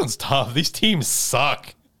 Man, this one's tough. These teams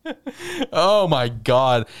suck. Oh, my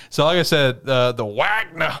God. So, like I said, the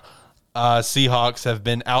Wagner Seahawks have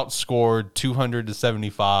been outscored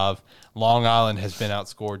 200-75. Long Island has been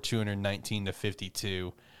outscored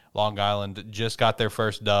 219-52. Long Island just got their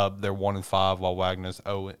first dub. They're 1-5, while Wagner's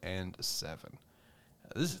 0-7.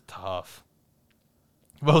 This is tough.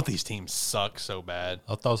 Both these teams suck so bad.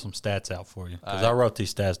 I'll throw some stats out for you because All I right. wrote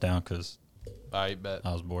these stats down because I bet.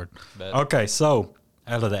 I was bored. Bet. Okay, so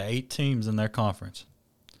out of the 8 teams in their conference,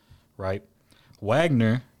 right,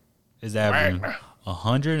 Wagner is averaging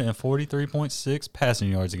 143.6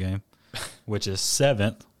 passing yards a game, which is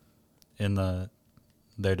 7th in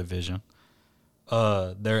their division.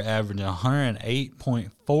 They're averaging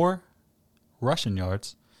 108.4 rushing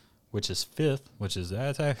yards, which is 5th,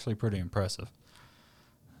 that's actually pretty impressive,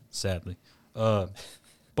 sadly.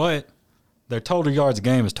 But their total yards a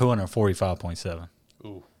game is 245.7.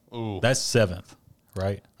 Ooh. That's 7th,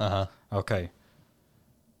 right? Uh-huh. Okay.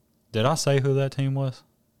 Did I say who that team was?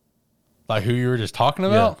 Like who you were just talking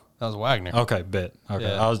about? Yeah. That was Wagner. Okay, bet. Okay,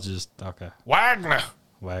 Yeah. I was just, okay. Wagner.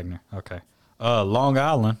 Okay. Long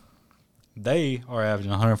Island, they are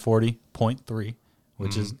averaging 140.3,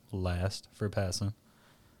 which is last for passing.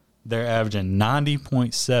 They're averaging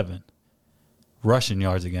 90.7 rushing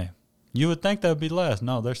yards a game. You would think that would be last.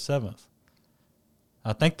 No, they're 7th.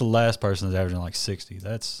 I think the last person is averaging like 60.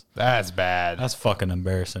 That's bad. That's fucking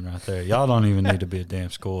embarrassing right there. Y'all don't even need to be a damn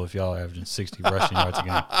school if y'all are averaging 60 rushing yards a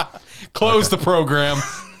game. Close the program.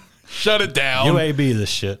 Shut it down. UAB this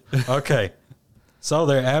shit. Okay. So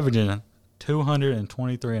they're averaging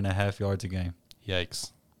 223.5 yards a game.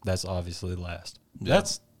 Yikes. That's obviously last. Yeah.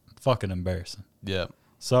 That's fucking embarrassing. Yeah.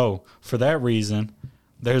 So for that reason,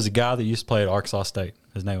 there's a guy that used to play at Arkansas State.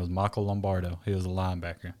 His name was Michael Lombardo. He was a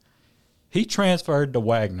linebacker. He transferred to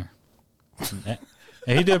Wagner. And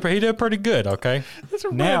he did pretty good, okay? That's a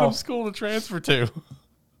random school to transfer to.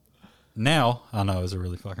 Now, I know it was a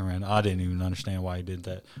really fucking random. I didn't even understand why he did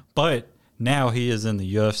that. But now he is in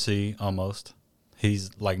the UFC almost.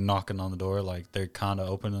 He's like knocking on the door. Like they're kind of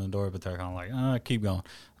opening the door, but they're kind of like, keep going.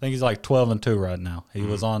 I think he's like 12-2 right now. He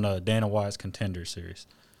was on Dana White's Contender series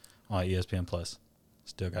on ESPN Plus.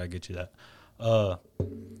 Still got to get you that.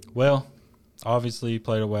 Well, obviously he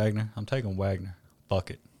played at Wagner. I'm taking Wagner.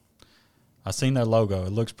 Fuck it. I seen their logo.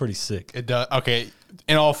 It looks pretty sick. It does. Okay.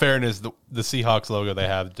 In all fairness, the Seahawks logo they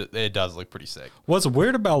have, it does look pretty sick. What's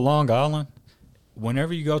weird about Long Island,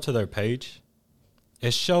 whenever you go to their page,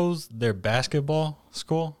 it shows their basketball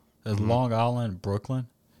school as Long Island, Brooklyn,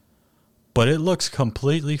 but it looks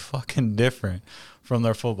completely fucking different from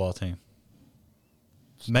their football team.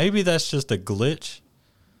 Maybe that's just a glitch.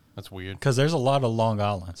 That's weird. Because there's a lot of Long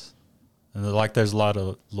Islands. And there's a lot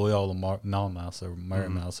of Loyola Marymount or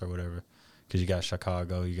Marymount or whatever. Because you got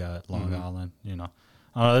Chicago, you got Long Island, you know.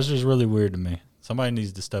 I don't know, that's just really weird to me. Somebody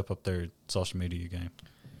needs to step up their social media game.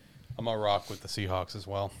 I'm going to rock with the Seahawks as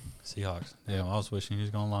well. Seahawks. Yeah, I was wishing he was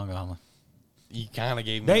going Long Island. You kind of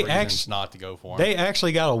gave me reasons not to go for him. They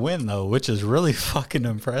actually got a win, though, which is really fucking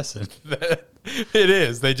impressive. It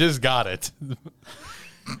is. They just got it.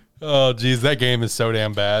 Oh, geez, that game is so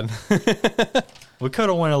damn bad. We could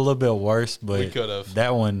have went a little bit worse, but We could have.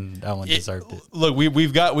 that one deserved it. Look,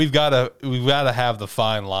 we've got to have the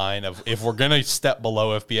fine line of if we're gonna step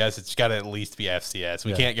below FBS, it's got to at least be FCS.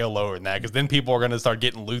 We can't go lower than that because then people are gonna start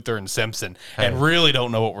getting Luther and Simpson and really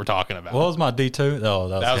don't know what we're talking about. What was my D2? Oh,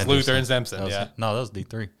 that was Luther and Simpson. That was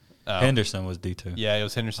D3. Oh. Henderson was D2. Yeah, it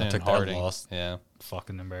was Henderson and took that Harding. loss. Yeah,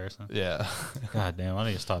 Fucking embarrassing. yeah. God damn, I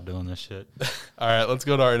need to stop doing this shit. All right, let's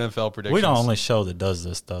go to our NFL predictions. We're the only show that does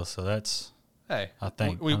this, though, so that's Hey, I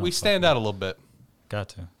think we stand out a little bit. got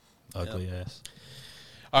to. Ugly ass.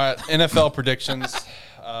 All right, NFL predictions.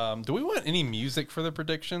 Do we want any music for the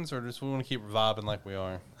predictions, or just we want to keep vibing like we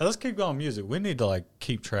are? Let's keep going music. We need to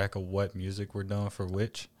keep track of what music we're doing for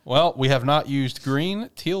which. Well, we have not used green,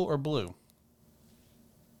 teal, or blue.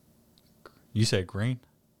 You said green?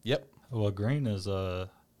 Yep, Well, green is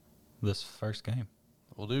this first game.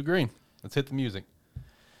 we'll do green. Let's hit the music.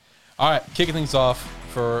 All right, kicking things off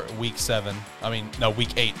for week 8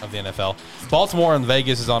 of the NFL. Baltimore and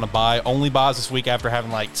Vegas is on a bye. Only buys this week after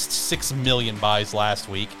having 6 million buys last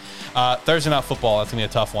week. Thursday Night Football, that's going to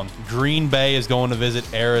be a tough one. Green Bay is going to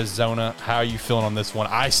visit Arizona. How are you feeling on this one?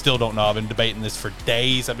 I still don't know. I've been debating this for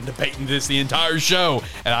days. I've been debating this the entire show,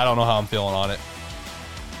 and I don't know how I'm feeling on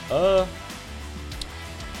it.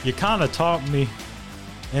 You kind of talked me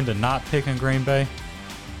into not picking Green Bay,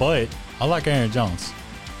 but I like Aaron Jones.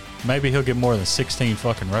 Maybe he'll get more than 16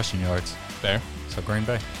 fucking rushing yards. Fair. So Green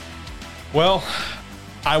Bay. Well,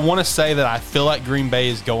 I want to say that I feel like Green Bay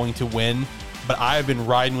is going to win, but I've been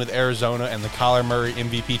riding with Arizona and the Kyler Murray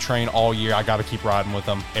MVP train all year. I got to keep riding with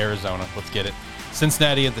them. Arizona, let's get it.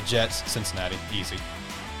 Cincinnati at the Jets. Cincinnati, easy.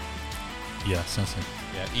 Yeah, Cincinnati.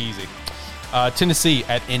 Yeah, easy. Tennessee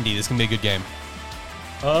at Indy. This can be a good game.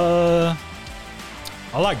 I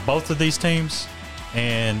like both of these teams.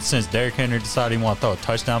 And since Derrick Henry decided he wanted to throw a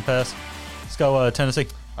touchdown pass, Let's go Tennessee.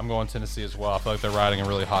 I'm going Tennessee as well. I feel like they're riding a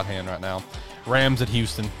really hot hand right now. Rams at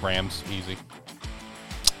Houston. Rams, easy.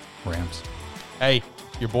 Rams. Hey,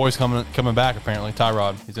 your boy's coming back apparently.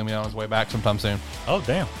 Tyrod. He's gonna be on his way back sometime soon. Oh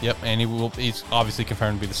damn. Yep, and he's obviously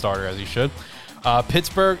confirmed to be the starter as he should.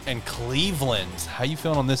 Pittsburgh and Cleveland. How you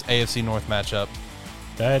feeling on this AFC North matchup?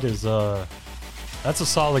 That is that's a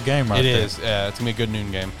solid game right there. It is. Yeah, it's gonna be a good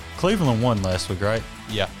noon game. Cleveland won last week, right?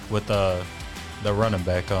 Yeah. With the running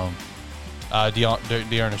back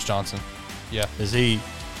Dearness Johnson. Yeah. Is he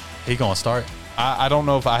gonna start? I don't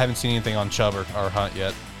know if I haven't seen anything on Chubb or Hunt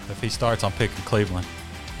yet. If he starts, I'm picking Cleveland.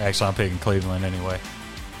 Actually, I'm picking Cleveland anyway.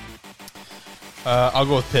 I'll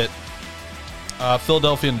go with Pitt.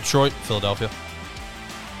 Philadelphia and Detroit. Philadelphia.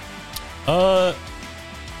 Damn,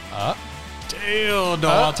 no,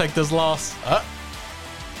 I'll take this loss.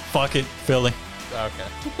 Fuck it, Philly.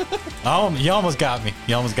 Okay. You almost got me.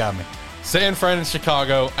 San Fran and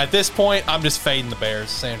Chicago. At this point, I'm just fading the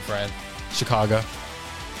Bears. San Fran. Chicago.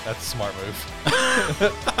 That's a smart move.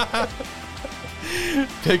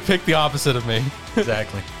 Pick the opposite of me.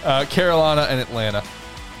 Exactly. Carolina and Atlanta.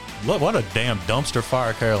 Look, what a damn dumpster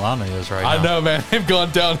fire Carolina is right now. I know, man. They've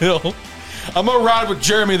gone downhill. I'm going to ride with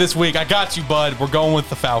Jeremy this week. I got you, bud. We're going with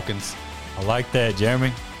the Falcons. I like that,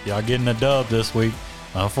 Jeremy. Y'all getting a dub this week.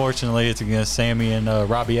 Unfortunately, it's against Sammy and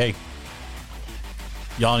Robbie A.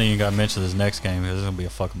 Y'all ain't even got to mention this next game because it's going to be a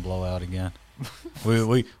fucking blowout again.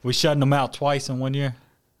 we shutting them out twice in 1 year.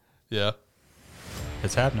 Yeah.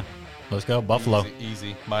 It's happening. Let's go. Buffalo.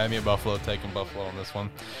 Easy. Miami at Buffalo. Taking Buffalo on this one.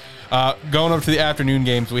 Going over to the afternoon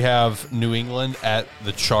games, we have New England at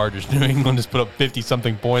the Chargers. New England has put up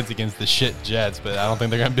 50-something points against the shit Jets, but I don't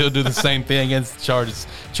think they're going to be able to do the same thing against the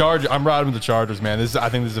Chargers. I'm riding with the Chargers, man. I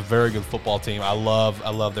think this is a very good football team. I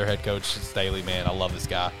love their head coach, Staley, man. I love this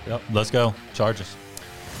guy. Yep. Let's go. Chargers.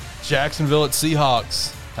 Jacksonville at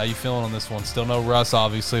Seahawks. How you feeling on this one? Still no Russ,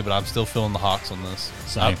 obviously, but I'm still feeling the Hawks on this.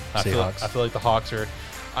 Same. I feel like the Hawks are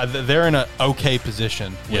they're in an okay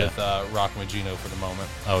position with Rock Magino for the moment.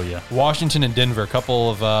 Oh, yeah. Washington and Denver, a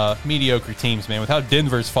couple of mediocre teams, man. With how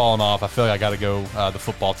Denver's fallen off, I feel like I got to go the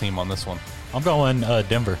football team on this one. I'm going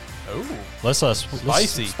Denver. Oh, let's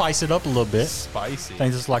spice it up a little bit. Spicy. I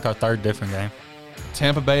think this is like our third different game.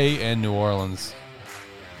 Tampa Bay and New Orleans.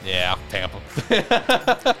 Yeah, Tampa.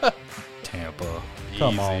 Tampa.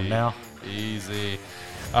 Come on now. Easy.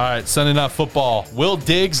 All right, Sunday Night Football. Will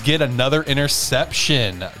Diggs get another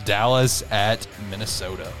interception? Dallas at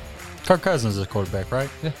Minnesota. Kirk Cousins is quarterback, right?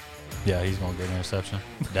 Yeah. Yeah, he's going to get an interception.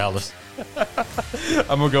 Dallas.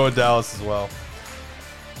 I'm going to go with Dallas as well.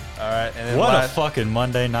 All right. And then what a fucking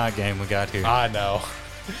Monday night game we got here. I know.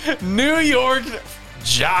 New York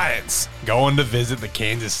Giants going to visit the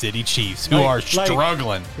Kansas City Chiefs, who are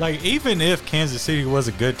struggling. Like, even if Kansas City was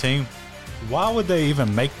a good team, why would they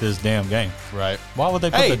even make this damn game? Right. Why would they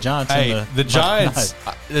put the Giants in the Giants?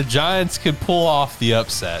 The Giants could pull off the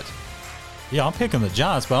upset. Yeah, I'm picking the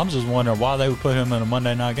Giants, but I'm just wondering why they would put him in a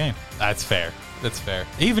Monday night game. That's fair. That's fair.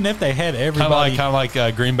 Even if they had everybody. Kind of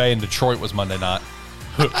like Green Bay and Detroit was Monday night.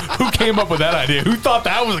 Who came up with that idea? Who thought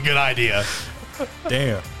that was a good idea?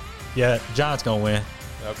 Damn. Yeah, Giants going to win.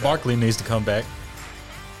 Okay. Barkley needs to come back.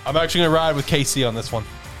 I'm actually going to ride with KC on this one.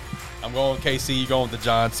 I'm going with KC. You're going with the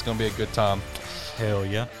Giants. It's going to be a good time. Hell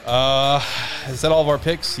yeah. Is that all of our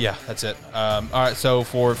picks? Yeah, that's it. All right, so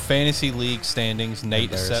for fantasy league standings,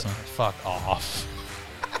 Nate is set. Fuck off.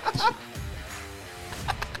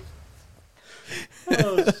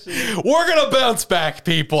 Oh, shit. We're going to bounce back,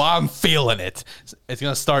 people. I'm feeling it. It's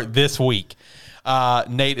going to start this week.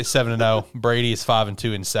 Nate is 7-0. Brady is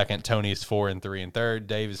 5-2 in second. Tony is 4-3 in third.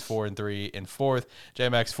 Dave is 4-3 in fourth. J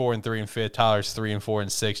Max 4-3 in fifth. Tyler's 3-4 in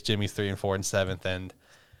sixth. Jimmy's 3-4 in seventh. And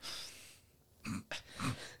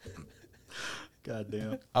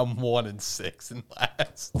goddamn, I'm 1-6 in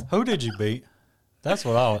last. Who did you beat? That's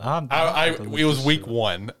what it was week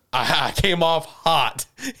one. I came off hot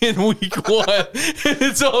in week one.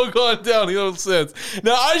 It's all gone downhill since.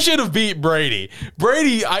 Now, I should have beat Brady.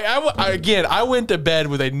 Brady, I went to bed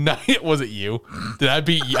with a night. Was it you? Did I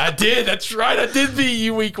beat you? I did. That's right. I did beat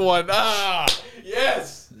you week one.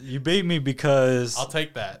 Yes. You beat me because I'll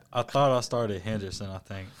take that. I thought I started Henderson, I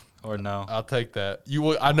think. Or no. I'll take that.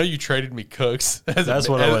 I know you traded me Cooks as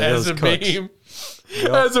a meme.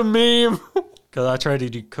 Yep. As a meme. Because I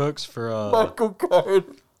traded you Cooks for Michael Card.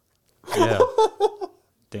 Yeah.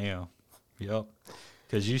 Damn. Yep.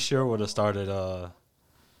 Because you sure would have started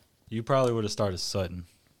you probably would have started Sutton.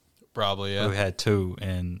 Probably, yeah. Who had 2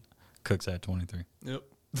 and Cooks had 23. Yep.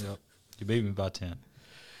 You beat me by 10.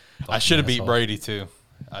 I should have beat Brady too.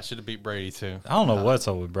 I don't know what's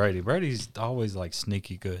up with Brady. Brady's always like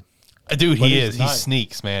sneaky good. Dude, But he he's is. not. He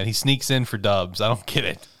sneaks, man. He sneaks in for dubs. I don't get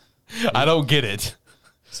it. I don't get it.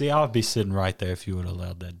 See, I would be sitting right there if you would have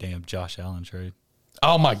allowed that damn Josh Allen trade.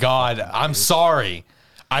 Oh, my God. I'm sorry.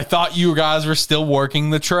 I thought you guys were still working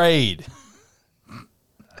the trade.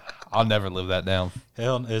 I'll never live that down.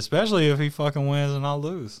 Hell, especially if he fucking wins and I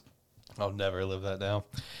lose. I'll never live that down.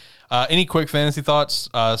 Any quick fantasy thoughts?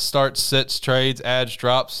 Starts, sits, trades, adds,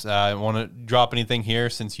 drops. Want to drop anything here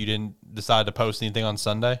since you didn't decide to post anything on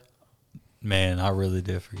Sunday? Man, I really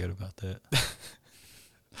did forget about that.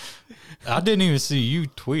 I didn't even see you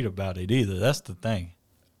tweet about it either. That's the thing.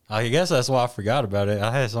 I guess that's why I forgot about it.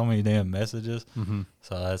 I had so many damn messages. Mm-hmm.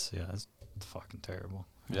 So that's fucking terrible.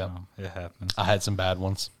 Yeah, it happens I had some bad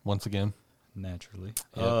ones once again. naturally.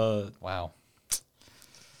 Yep. Wow.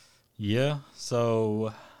 Yeah.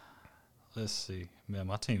 So let's see. Man,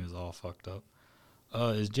 my team is all fucked up.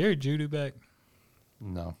 Is Jerry Jeudy back?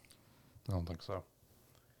 No, I don't think so.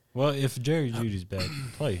 Well, if Jerry Judy's back,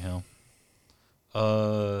 play him.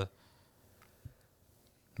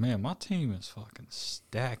 Man, my team is fucking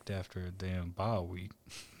stacked after a damn bye week.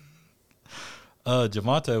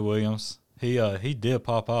 Javonte Williams, he did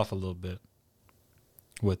pop off a little bit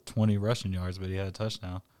with 20 rushing yards, but he had a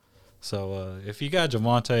touchdown. So if you got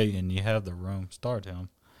Javonte and you have the room, start him.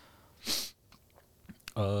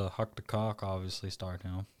 Huck the Cock, obviously start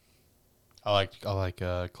him. I like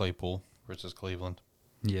Claypool versus Cleveland.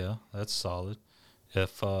 Yeah, that's solid.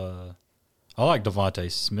 If I like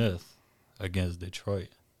Devontae Smith against Detroit.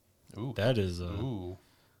 Ooh, That is ooh,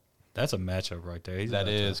 that's a matchup right there. that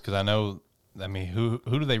is because I know. I mean, who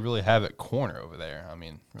do they really have at corner over there? I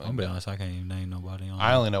mean, really I'll be honest, I can't even name nobody on.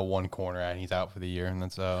 I only know one corner, and he's out for the year, and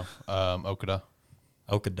that's Okada.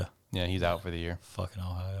 Okada. Yeah, he's out for the year. Fucking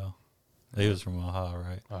Ohio. He was from Ohio,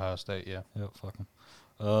 right? Ohio State, yeah. Yep, fuck him.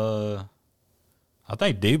 I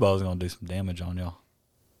think Debo's going to do some damage on y'all,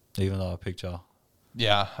 even though I picked y'all.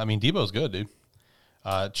 Yeah, I mean, Debo's good, dude.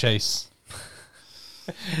 Chase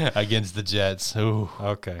against the Jets. Ooh.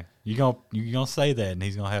 Okay. You gonna say that, and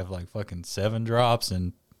he's going to have like fucking 7 drops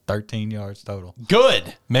and 13 yards total.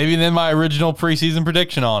 Good. Maybe then my original preseason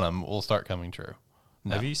prediction on him will start coming true.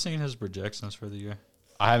 No. Have you seen his projections for the year?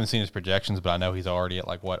 I haven't seen his projections, but I know he's already at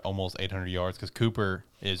almost 800 yards because Cooper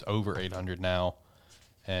is over 800 now,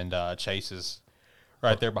 and Chase is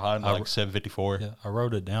right there behind him, 754. Yeah, I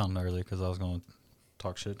wrote it down earlier because I was going to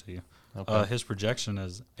talk shit to you. Okay. His projection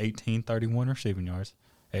is 1831 receiving yards,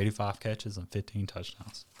 85 catches, and 15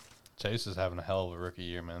 touchdowns. Chase is having a hell of a rookie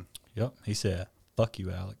year, man. Yep. He said, fuck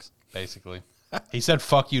you, Alex. Basically. He said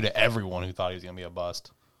fuck you to everyone who thought he was going to be a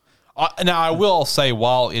bust. Now, I will say,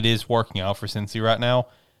 while it is working out for Cincy right now,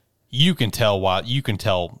 you can tell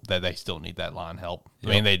that they still need that line help. Yep.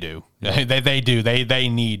 I mean, they do. Yep. They do. They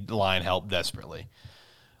need line help desperately.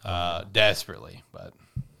 Desperately, but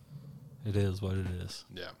it is what it is.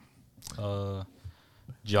 Yeah.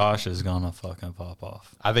 Josh is gonna fucking pop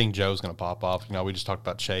off. I think Joe's gonna pop off. We just talked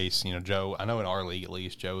about Chase. Joe. I know in our league at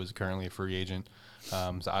least, Joe is currently a free agent.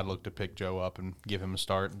 So I'd look to pick Joe up and give him a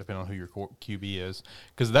start, depending on who your QB is,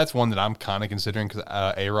 because that's one that I'm kind of considering. Because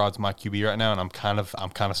A-Rod's my QB right now, and I'm kind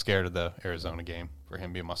of scared of the Arizona game for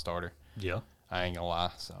him being my starter. Yeah, I ain't gonna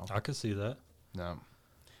lie. So I could see that. No. In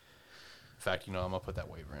fact, I'm gonna put that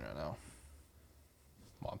waiver in right now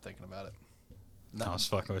while I'm thinking about it. No, I was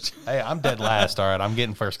fucking with you. Hey, I'm dead last. All right, I'm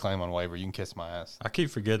getting first claim on waiver. You can kiss my ass. I keep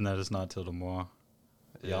forgetting that it's not till tomorrow.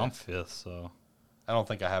 Yeah, I'm 5th, so. I don't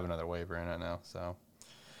think I have another waiver in right now, so.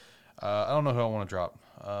 I don't know who I want to drop.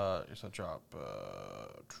 Just a drop.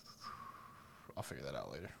 I'll figure that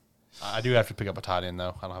out later. I do have to pick up a tight end,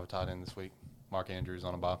 though. I don't have a tight end this week. Mark Andrews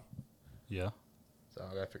on a bye. Yeah. So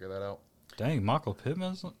I got to figure that out. Dang, Michael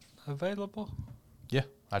Pittman's available? Yeah,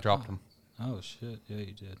 I dropped him. Oh, shit. Yeah,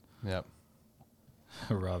 you did. Yep.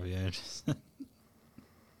 Robbie Anderson.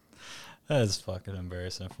 That is fucking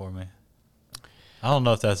embarrassing for me. I don't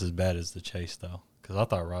know if that's as bad as the Chase, though, because I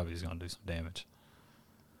thought Robbie was going to do some damage.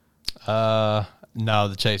 No,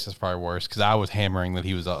 the Chase is probably worse because I was hammering that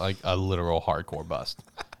he was a literal hardcore bust.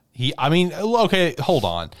 Okay, hold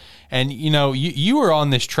on. And, you were on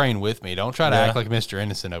this train with me. Don't try to act like Mr.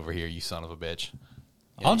 Innocent over here, you son of a bitch.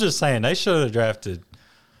 Yeah. I'm just saying, they should have drafted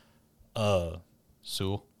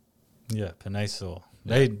Sewell. Yeah, Penei Sewell.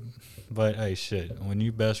 Yeah. But, hey, shit, when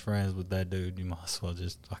you best friends with that dude, you might as well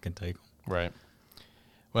just fucking take him. Right.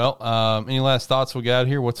 Well, any last thoughts we got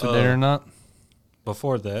here? What's for dinner or not?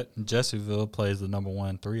 Before that, Jessieville plays the number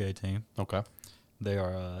 1 3A team. Okay. They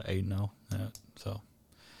are 8-0. Yeah, so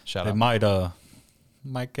Shout they out.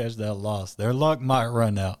 might catch that loss. Their luck might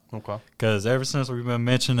run out. Okay. Because ever since we've been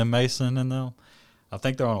mentioning Mason and them, I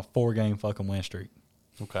think they're on a 4-game fucking win streak.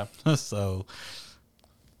 Okay. So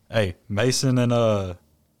Hey, Mason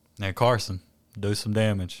and Carson, do some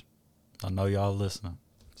damage. I know y'all listening.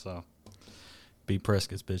 So, beat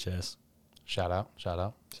Prescott's bitch ass. Shout out. Shout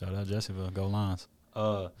out Jessieville. Go Lions.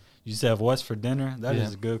 You said what's for dinner? That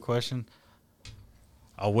is a good question.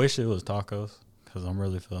 I wish it was tacos because I'm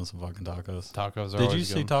really feeling some fucking tacos. Tacos are Did you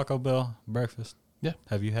see Taco Bell breakfast? Yeah.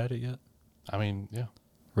 Have you had it yet? I mean, yeah.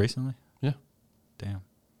 Recently? Yeah. Damn.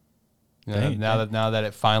 Yeah, now that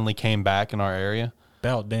it finally came back in our area.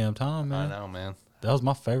 About damn time, man. I know, man. That was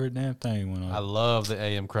my favorite damn thing when I love the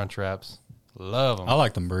AM Crunch Wraps. Love them. I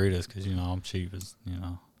like them burritos because I'm cheap as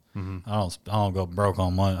Mm-hmm. I don't go broke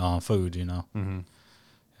on money on food. Mm-hmm.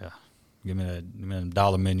 Yeah, give me that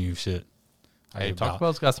dollar menu shit. Hey, Taco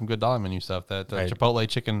Bell's got some good dollar menu stuff. That Chipotle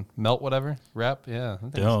chicken melt whatever wrap. Yeah,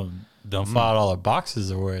 them $5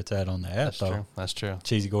 boxes are where it's at on the app. That's true.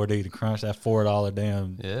 Cheesy Gordita Crunch. That $4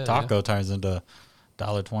 damn taco turns into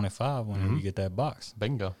 $1.25 whenever you get that box.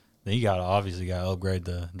 Bingo. Then you obviously gotta upgrade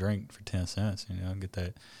the drink for 10 cents. Get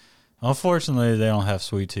that. Unfortunately, they don't have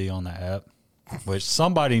sweet tea on the app, which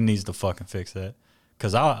somebody needs to fucking fix that.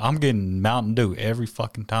 Because I'm getting Mountain Dew every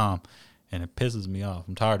fucking time, and it pisses me off.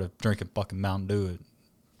 I'm tired of drinking fucking Mountain Dew at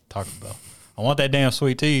Taco Bell. I want that damn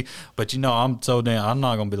sweet tea, but I'm not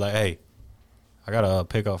going to be like, hey, I got to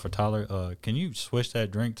pick up for Tyler. Can you switch that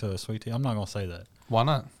drink to a sweet tea? I'm not going to say that. Why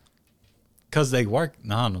not? Because they work.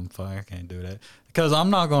 No, I can't do that. Because I'm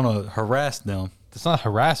not going to harass them. It's not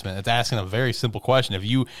harassment. It's asking a very simple question. If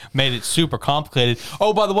you made it super complicated.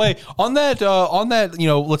 Oh, by the way, on that,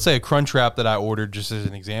 let's say a crunch wrap that I ordered, just as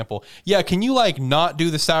an example. Yeah, can you not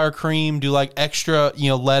do the sour cream? Do extra,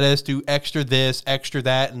 lettuce? Do extra this, extra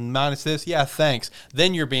that, and minus this? Yeah, thanks.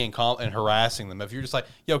 Then you're being and harassing them. If you're just like,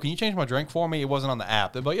 yo, can you change my drink for me? It wasn't on the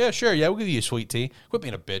app. They're like, yeah, sure. Yeah, we'll give you a sweet tea. Quit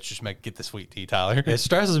being a bitch. Just get the sweet tea, Tyler. It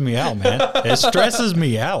stresses me out, man. It stresses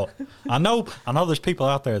me out. I know. There's people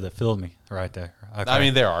out there that feel me right there. Okay. I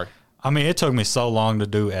mean, there are. It took me so long to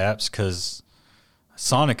do apps because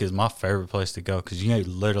Sonic is my favorite place to go because you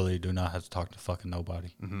literally do not have to talk to fucking nobody.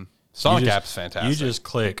 Mm-hmm. Sonic app's fantastic. You just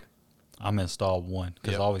click, I'm installed one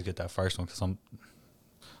because I always get that first one because I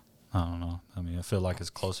don't know. I feel like it's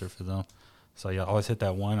closer for them. So, I always hit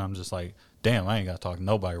that one. I'm just like, damn, I ain't got to talk to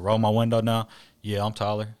nobody. Roll my window down. Yeah, I'm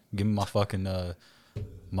Tyler. Give me my fucking,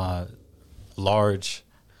 my large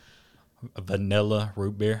vanilla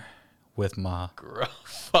root beer. With my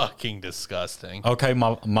fucking disgusting. Okay,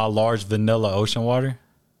 my large vanilla ocean water.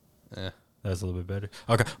 Yeah, that's a little bit better.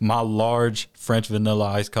 Okay, my large French vanilla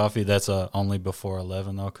iced coffee. That's only before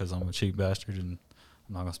 11 though, because I'm a cheap bastard and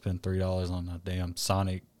I'm not gonna spend $3 on a damn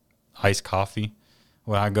Sonic iced coffee.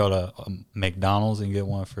 When I go to McDonald's and get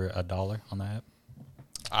one for $1 on the app.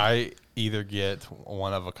 I either get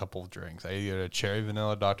one of a couple of drinks. I either get a cherry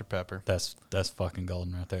vanilla Dr. Pepper. That's fucking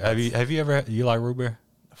golden right there. Have you ever you like root beer?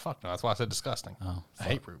 Fuck no, that's why I said disgusting. Oh, I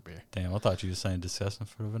hate root beer. Damn, I thought you were saying disgusting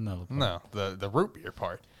for the vanilla part. No, the root beer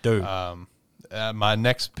part. Dude. My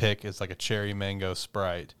next pick is a cherry mango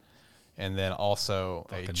Sprite, and then also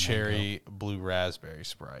fucking a cherry blue raspberry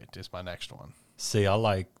Sprite is my next one. See,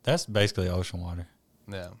 that's basically ocean water.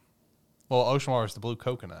 Yeah. Well, ocean water is the blue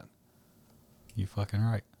coconut. You fucking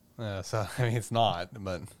right. Yeah, so, it's not,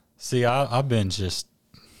 but. See, I've been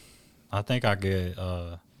I think I get,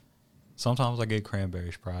 sometimes I get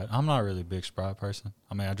cranberry Sprite. I'm not really a big Sprite person.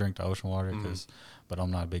 I drink the ocean water but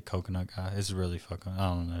I'm not a big coconut guy. It's really fucking, I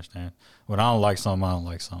don't understand. When I don't like something, I don't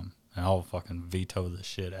like something. And I'll fucking veto the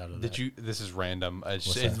shit out of that. This is random.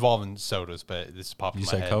 It's involving sodas, but this popped in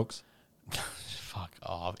my head. You say Cokes? Fuck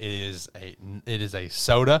off. It is a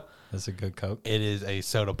soda. That's a good Coke. It is a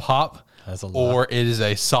soda pop. That's a lot. Or it is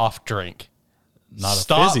a soft drink. Not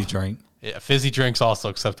a fizzy drink. Yeah, fizzy drink's also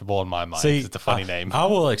acceptable in my mind. See, it's a funny name. I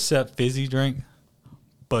will accept fizzy drink,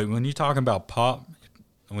 but when you're talking about pop,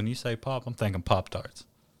 when you say pop, I'm thinking Pop-Tarts.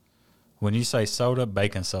 When you say soda,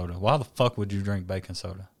 baking soda. Why the fuck would you drink baking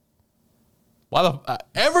soda? Why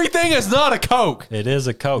everything is not a Coke. It is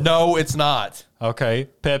a Coke. No, it's not. Okay,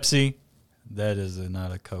 Pepsi. That is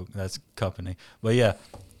not a Coke. That's a company. But yeah,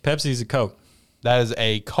 Pepsi's a Coke. That is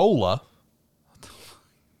a cola.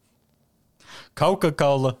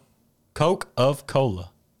 Coca-Cola. Coke of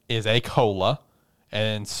Cola. Is a cola.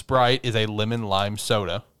 And Sprite is a lemon lime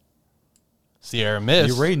soda. Sierra Mist.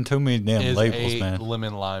 You're reading too many damn labels, man.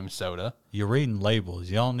 Lemon lime soda. You're reading labels.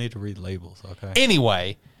 You don't need to read labels, okay?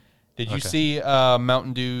 Anyway, did you see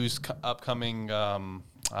Mountain Dew's upcoming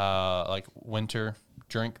winter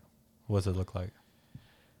drink? What's it look like?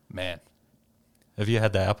 Man. Have you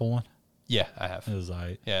had the apple one? Yeah, I have. It was all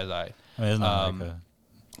right. Yeah, it was all right. It's not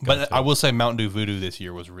But I will say Mountain Dew Voodoo this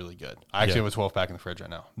year was really good. I actually have a 12 pack in the fridge right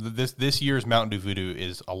now. This year's Mountain Dew Voodoo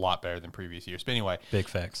is a lot better than previous years. But anyway, big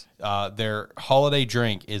facts. Their holiday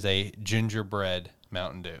drink is a gingerbread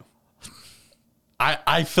Mountain Dew.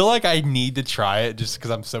 I feel like I need to try it just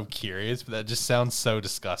because I'm so curious, but that just sounds so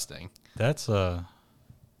disgusting. That's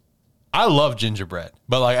I love gingerbread,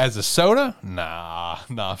 but like as a soda, nah,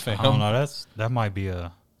 fam. I don't know. That might be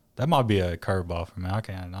a curveball for me. I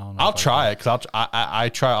don't know. I'll try it because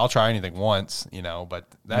I'll try anything once, But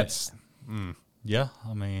that's yeah.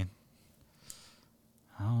 I mean,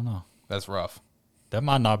 I don't know. That's rough. That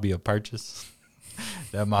might not be a purchase.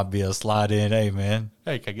 That might be a slide in. Hey man,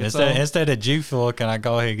 hey, can I get some? Instead of G Fuel, can I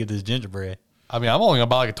go ahead and get this gingerbread? I mean, I'm only gonna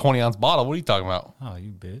buy like a 20-ounce bottle. What are you talking about? Oh,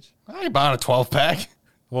 you bitch! I ain't buying a 12-pack.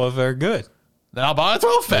 Well, if they're good, then I'll buy a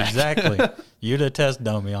 12-pack. Exactly. You're the test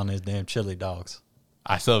dummy on these damn chili dogs.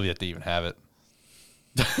 I still have yet to even have it.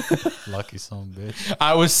 Lucky son bitch.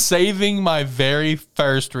 I was saving my very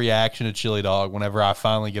first reaction to chili dog whenever I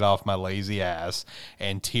finally get off my lazy ass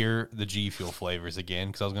and tier the G Fuel flavors again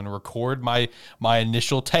because I was going to record my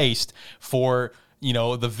initial taste for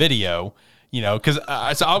the video. Because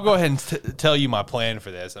so I'll go ahead and tell you my plan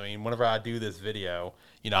for this. I mean, whenever I do this video,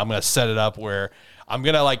 I'm going to set it up where I'm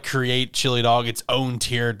going to like create chili dog its own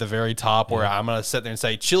tier at the very top where I'm going to sit there and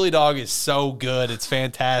say, chili dog is so good. It's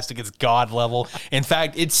fantastic. It's God level. In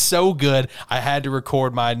fact, it's so good. I had to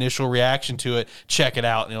record my initial reaction to it, check it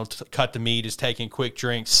out, and it'll cut to me just taking a quick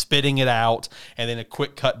drink, spitting it out, and then a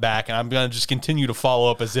quick cut back. And I'm going to just continue to follow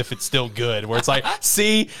up as if it's still good, where it's like,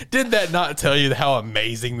 see, did that not tell you how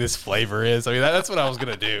amazing this flavor is? I mean, that's what I was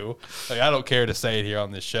going to do. Like, I don't care to say it here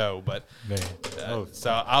on this show, but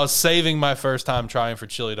so I was saving my first time trying for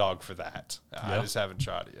chili dog for that. I just haven't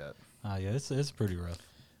tried it yet. Yeah, it's pretty rough.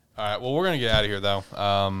 All right, well, we're gonna get out of here though,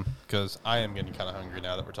 because I am getting kind of hungry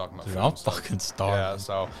now that we're talking about food. I'm fucking starving. Yeah,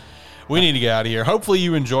 so we need to get out of here. Hopefully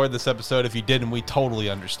you enjoyed this episode. If you didn't, we totally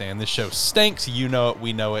understand. This show stinks. You know it.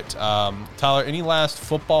 We know it. Tyler, any last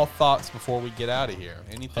football thoughts before we get out of here?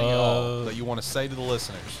 Anything at all that you want to say to the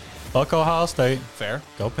listeners? Fuck Ohio State. Fair.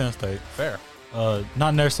 Go Penn State. Fair.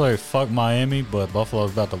 Not necessarily fuck Miami, but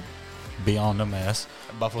Buffalo's about to be on them ass.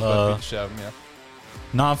 Buffalo's about to beat the shove, yeah.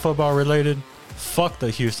 Non-football related, fuck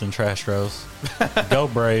the Houston Trash Bros. Go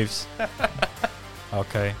Braves.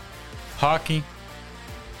 Okay. Hockey.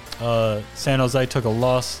 San Jose took a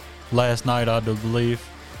loss last night, I do believe.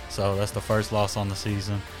 So that's the first loss on the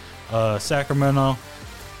season. Sacramento.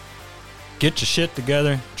 Get your shit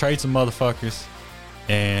together. Trade some motherfuckers.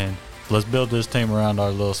 And let's build this team around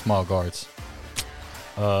our little small guards.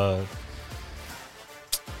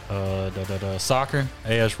 Soccer,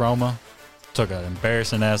 AS Roma took an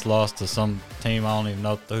embarrassing ass loss to some team. I don't even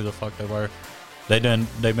know who the fuck they were. They've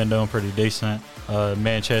been doing pretty decent.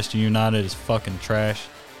 Manchester United is fucking trash.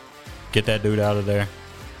 Get that dude out of there.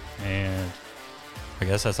 And I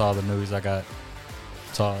guess that's all the news I got.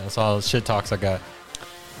 That's all the shit talks I got.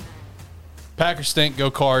 Packers stink.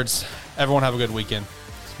 Go Cards. Everyone have a good weekend.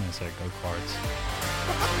 I was gonna say go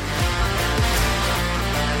Cards.